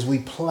 Amen. As we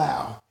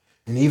plow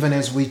and even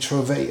as we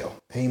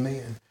travail.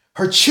 Amen.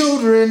 Her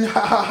children,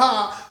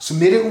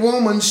 submitted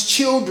woman's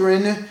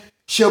children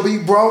shall be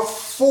brought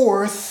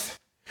forth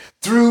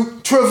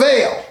through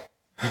travail.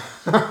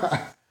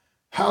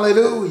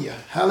 Hallelujah.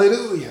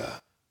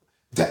 Hallelujah.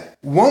 That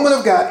woman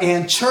of God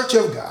and church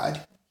of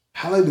God.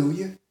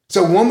 Hallelujah.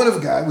 So woman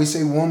of God, we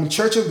say woman,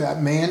 church of God,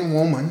 man,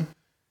 woman.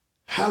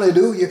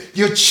 Hallelujah.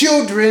 Your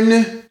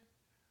children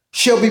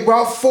shall be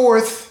brought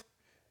forth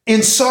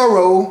in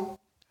sorrow.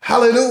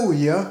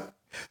 Hallelujah.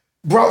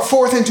 Brought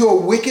forth into a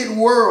wicked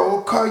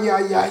world.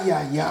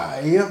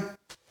 The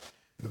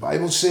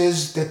Bible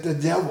says that the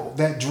devil,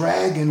 that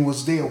dragon,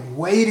 was there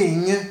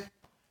waiting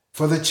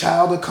for the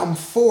child to come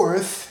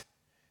forth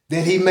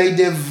that he may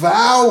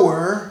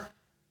devour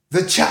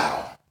the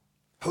child.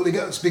 Holy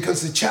Ghost,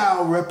 because the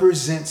child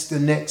represents the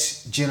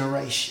next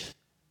generation.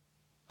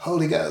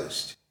 Holy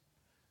Ghost.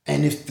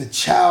 And if the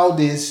child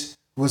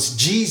was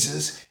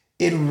Jesus,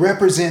 it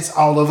represents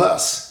all of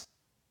us.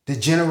 The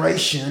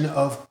generation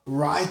of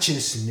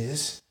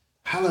righteousness.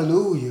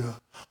 Hallelujah.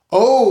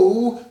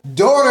 Oh,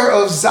 daughter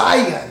of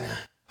Zion.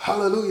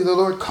 Hallelujah. The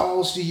Lord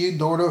calls to you,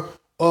 daughter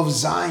of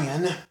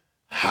Zion.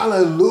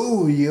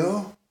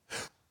 Hallelujah.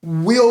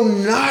 Will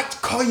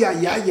not call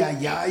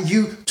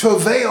you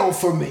travail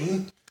for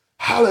me.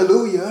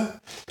 Hallelujah.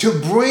 To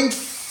bring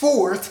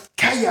forth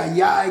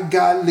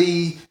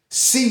godly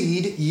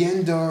seed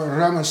yender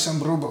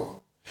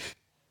ramasambrubo.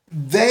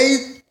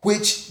 They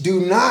which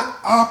do not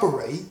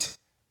operate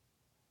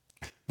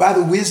by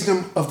the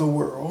wisdom of the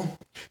world.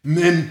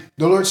 And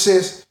the Lord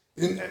says,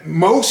 the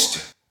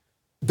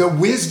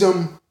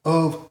wisdom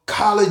of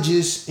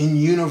colleges and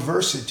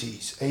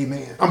universities.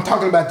 Amen. I'm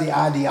talking about the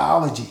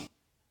ideology.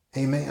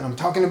 Amen. I'm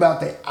talking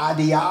about the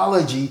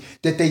ideology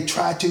that they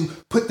try to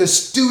put the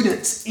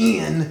students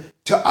in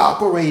to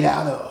operate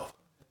out of.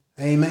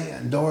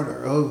 Amen.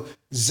 Daughter of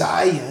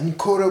Zion,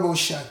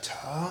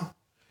 Koroboshata,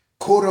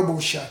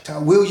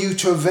 will you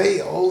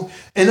travail?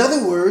 In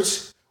other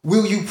words,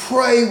 will you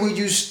pray? Will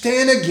you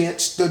stand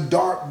against the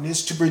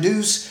darkness to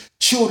produce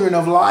children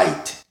of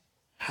light?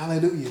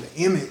 Hallelujah.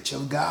 The image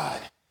of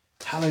God.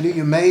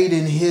 Hallelujah. Made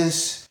in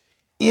his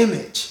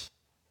image.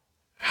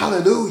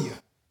 Hallelujah.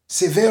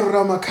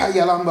 Severa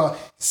makayalamba.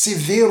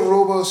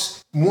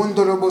 Severobos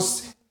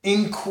mundorobos.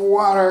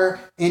 Inquire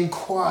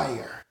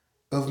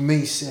of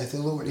me, saith the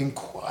Lord.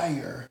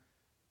 Inquire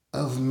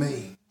of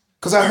me.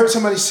 Because I heard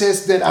somebody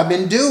says that I've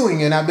been doing.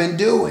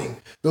 The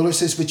Lord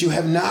says, but you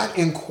have not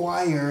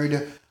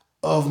inquired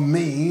of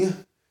me.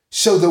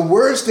 So the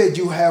words that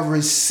you have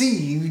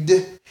received,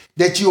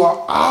 that you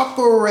are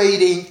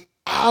operating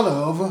out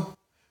of,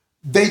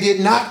 they did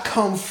not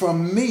come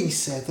from me,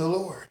 said the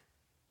Lord.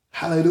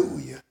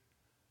 Hallelujah.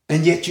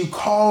 And yet you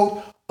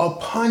called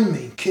upon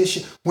me.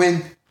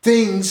 When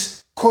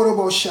things,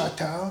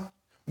 Koroboshata,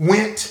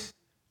 went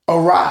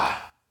awry,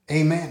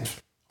 amen,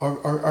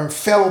 or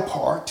fell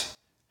apart,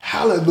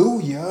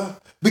 hallelujah,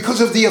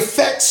 because of the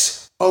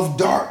effects of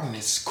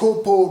darkness.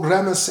 Kopo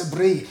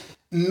Ramasabri.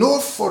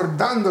 Not for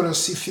Dandara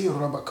Sifir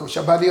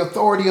Rabakosha. By the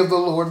authority of the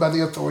Lord,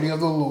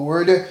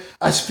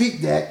 I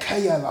speak that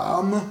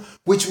Kayalam,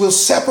 which will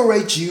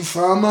separate you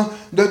from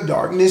the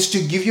darkness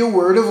to give you a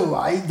word of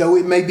light, though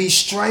it may be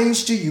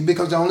strange to you,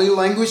 because the only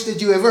language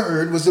that you ever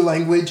heard was the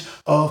language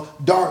of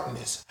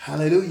darkness.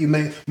 Hallelujah. You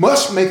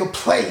must make a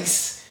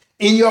place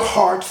in your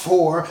heart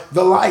for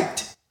the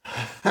light.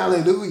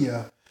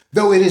 Hallelujah.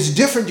 Though it is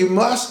different, you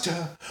must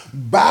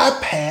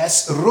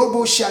bypass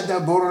those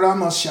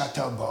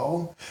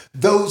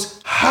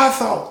high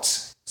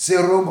thoughts,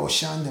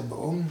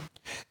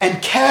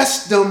 and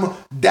cast them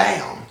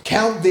down.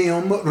 Count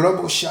them,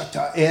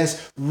 raboshata,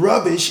 as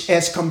rubbish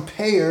as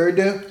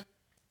compared,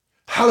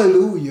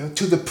 hallelujah,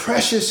 to the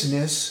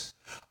preciousness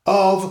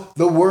of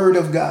the word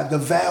of God, the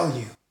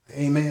value,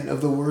 amen,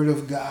 of the word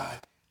of God.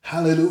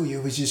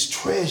 Hallelujah, which is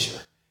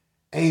treasure.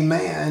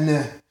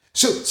 Amen.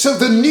 So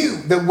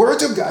the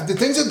words of God, the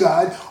things of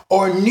God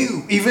are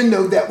new, even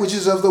though that which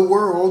is of the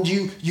world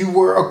you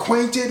were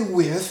acquainted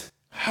with.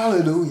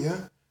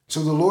 Hallelujah.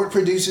 So the Lord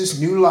produces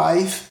new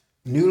life,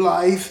 new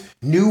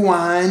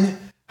wine.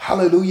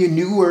 Hallelujah.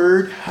 New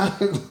word.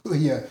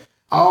 Hallelujah.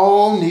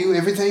 All new,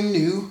 everything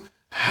new.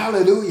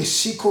 Hallelujah.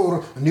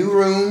 Shikor, new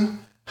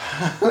room.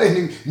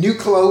 Hallelujah. New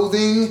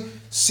clothing.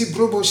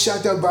 Sibrubo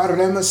shata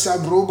barema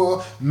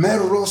sabrubo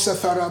merosa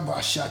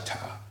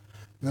farabashata.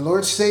 The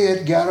Lord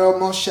said,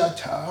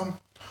 Garamoshata,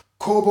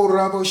 Kobo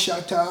Rabo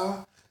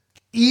Shata,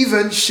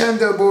 even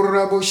Shandabo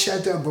Rabo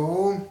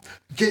Shatabo,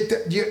 get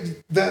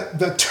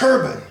the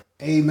turban,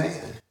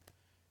 amen,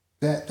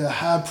 that the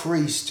high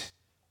priest,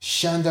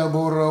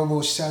 Shandabo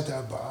Rabo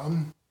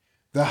Shatabam,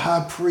 the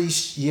high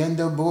priest,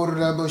 Yendabo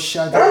Rabo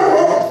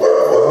Shatabam,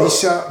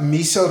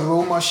 Misa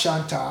Roma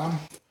Shanta,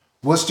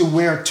 was to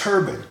wear a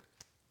turban.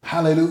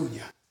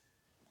 Hallelujah.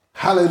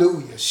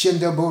 Hallelujah.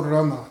 Shandabo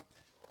Rama.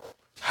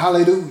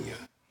 Hallelujah.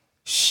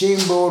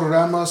 Shimbo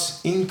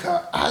Ramos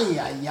Inca.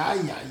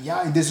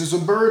 Ay. This is a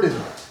burden.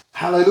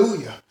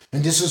 Hallelujah.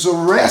 And this is a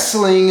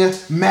wrestling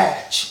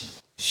match.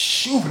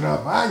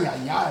 Shura.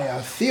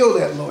 I feel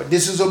that, Lord.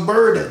 This is a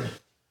burden.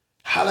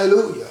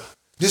 Hallelujah.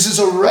 This is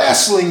a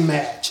wrestling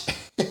match.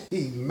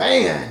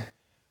 Man.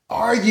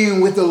 Arguing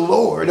with the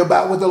Lord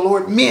about what the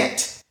Lord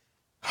meant.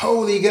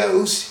 Holy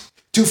Ghost.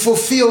 To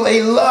fulfill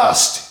a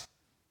lust.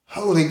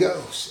 Holy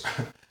Ghost.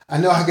 I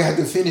know I got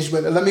to finish,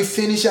 but let me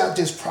finish out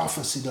this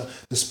prophecy.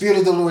 The Spirit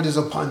of the Lord is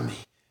upon me.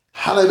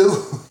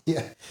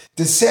 Hallelujah.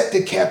 To set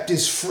the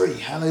captives free.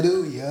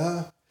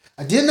 Hallelujah.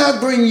 I did not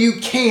bring you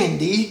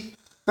candy.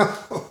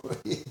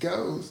 It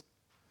goes.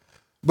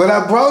 But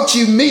I brought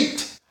you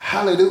meat.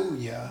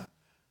 Hallelujah.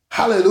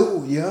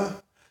 Hallelujah.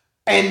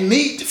 And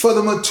meat for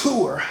the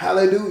mature.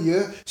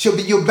 Hallelujah. Shall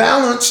be your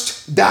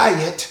balanced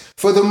diet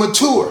for the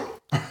mature.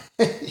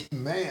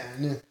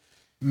 Amen.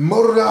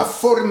 Mora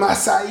for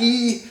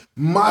Masai.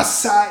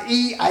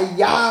 Masai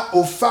aya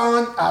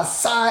ofan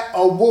asai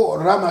awo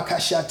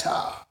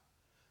ramakashata.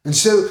 And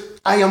so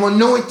I am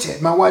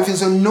anointed. My wife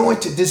is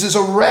anointed. This is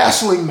a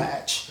wrestling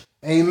match.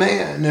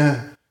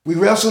 Amen. We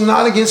wrestle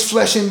not against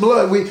flesh and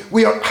blood.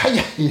 We are.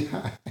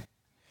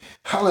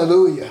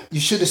 Hallelujah. You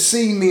should have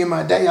seen me in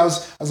my day. I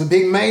was a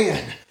big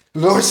man. The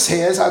Lord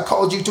says, I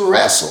called you to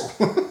wrestle.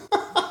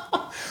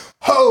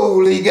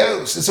 Holy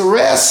Ghost. It's a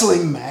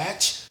wrestling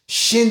match.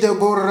 Shinda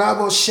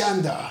borabo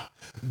shanda.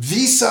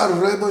 Visa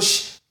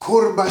rebosh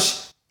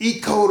korbash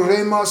iko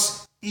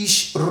remos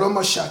ish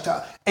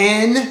romashata.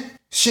 And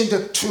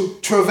shinda to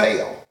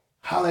travail.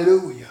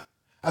 Hallelujah.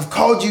 I've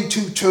called you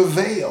to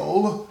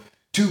travail,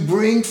 to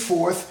bring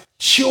forth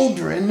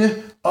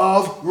children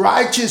of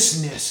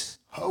righteousness.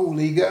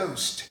 Holy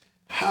Ghost.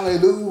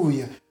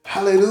 Hallelujah.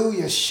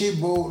 Hallelujah.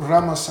 Shibo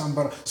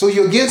Ramasambara. So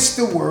you're against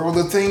the world,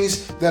 the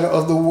things that are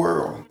of the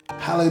world.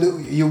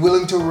 Hallelujah. You're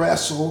willing to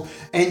wrestle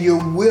and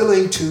you're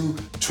willing to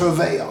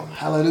travail.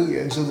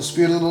 Hallelujah. And so the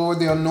Spirit of the Lord,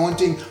 the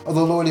anointing of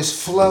the Lord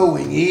is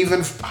flowing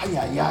even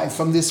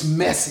from this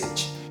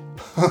message.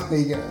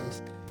 Holy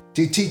Ghost.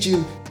 To teach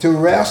you to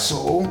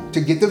wrestle, to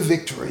get the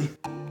victory,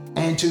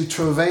 and to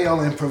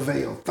travail and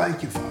prevail.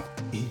 Thank you, Father.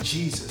 In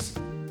Jesus'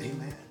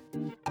 name.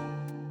 Amen.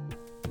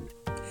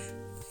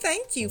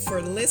 Thank you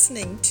for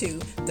listening to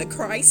the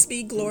Christ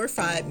Be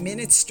Glorified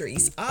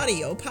Ministries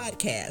audio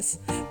podcast.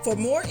 For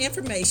more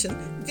information,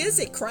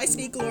 visit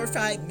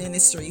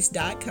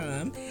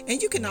ChristBeGlorifiedMinistries.com,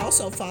 and you can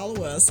also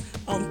follow us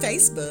on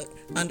Facebook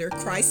under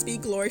Christ Be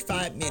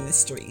Glorified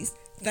Ministries.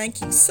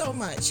 Thank you so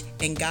much,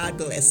 and God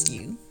bless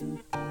you.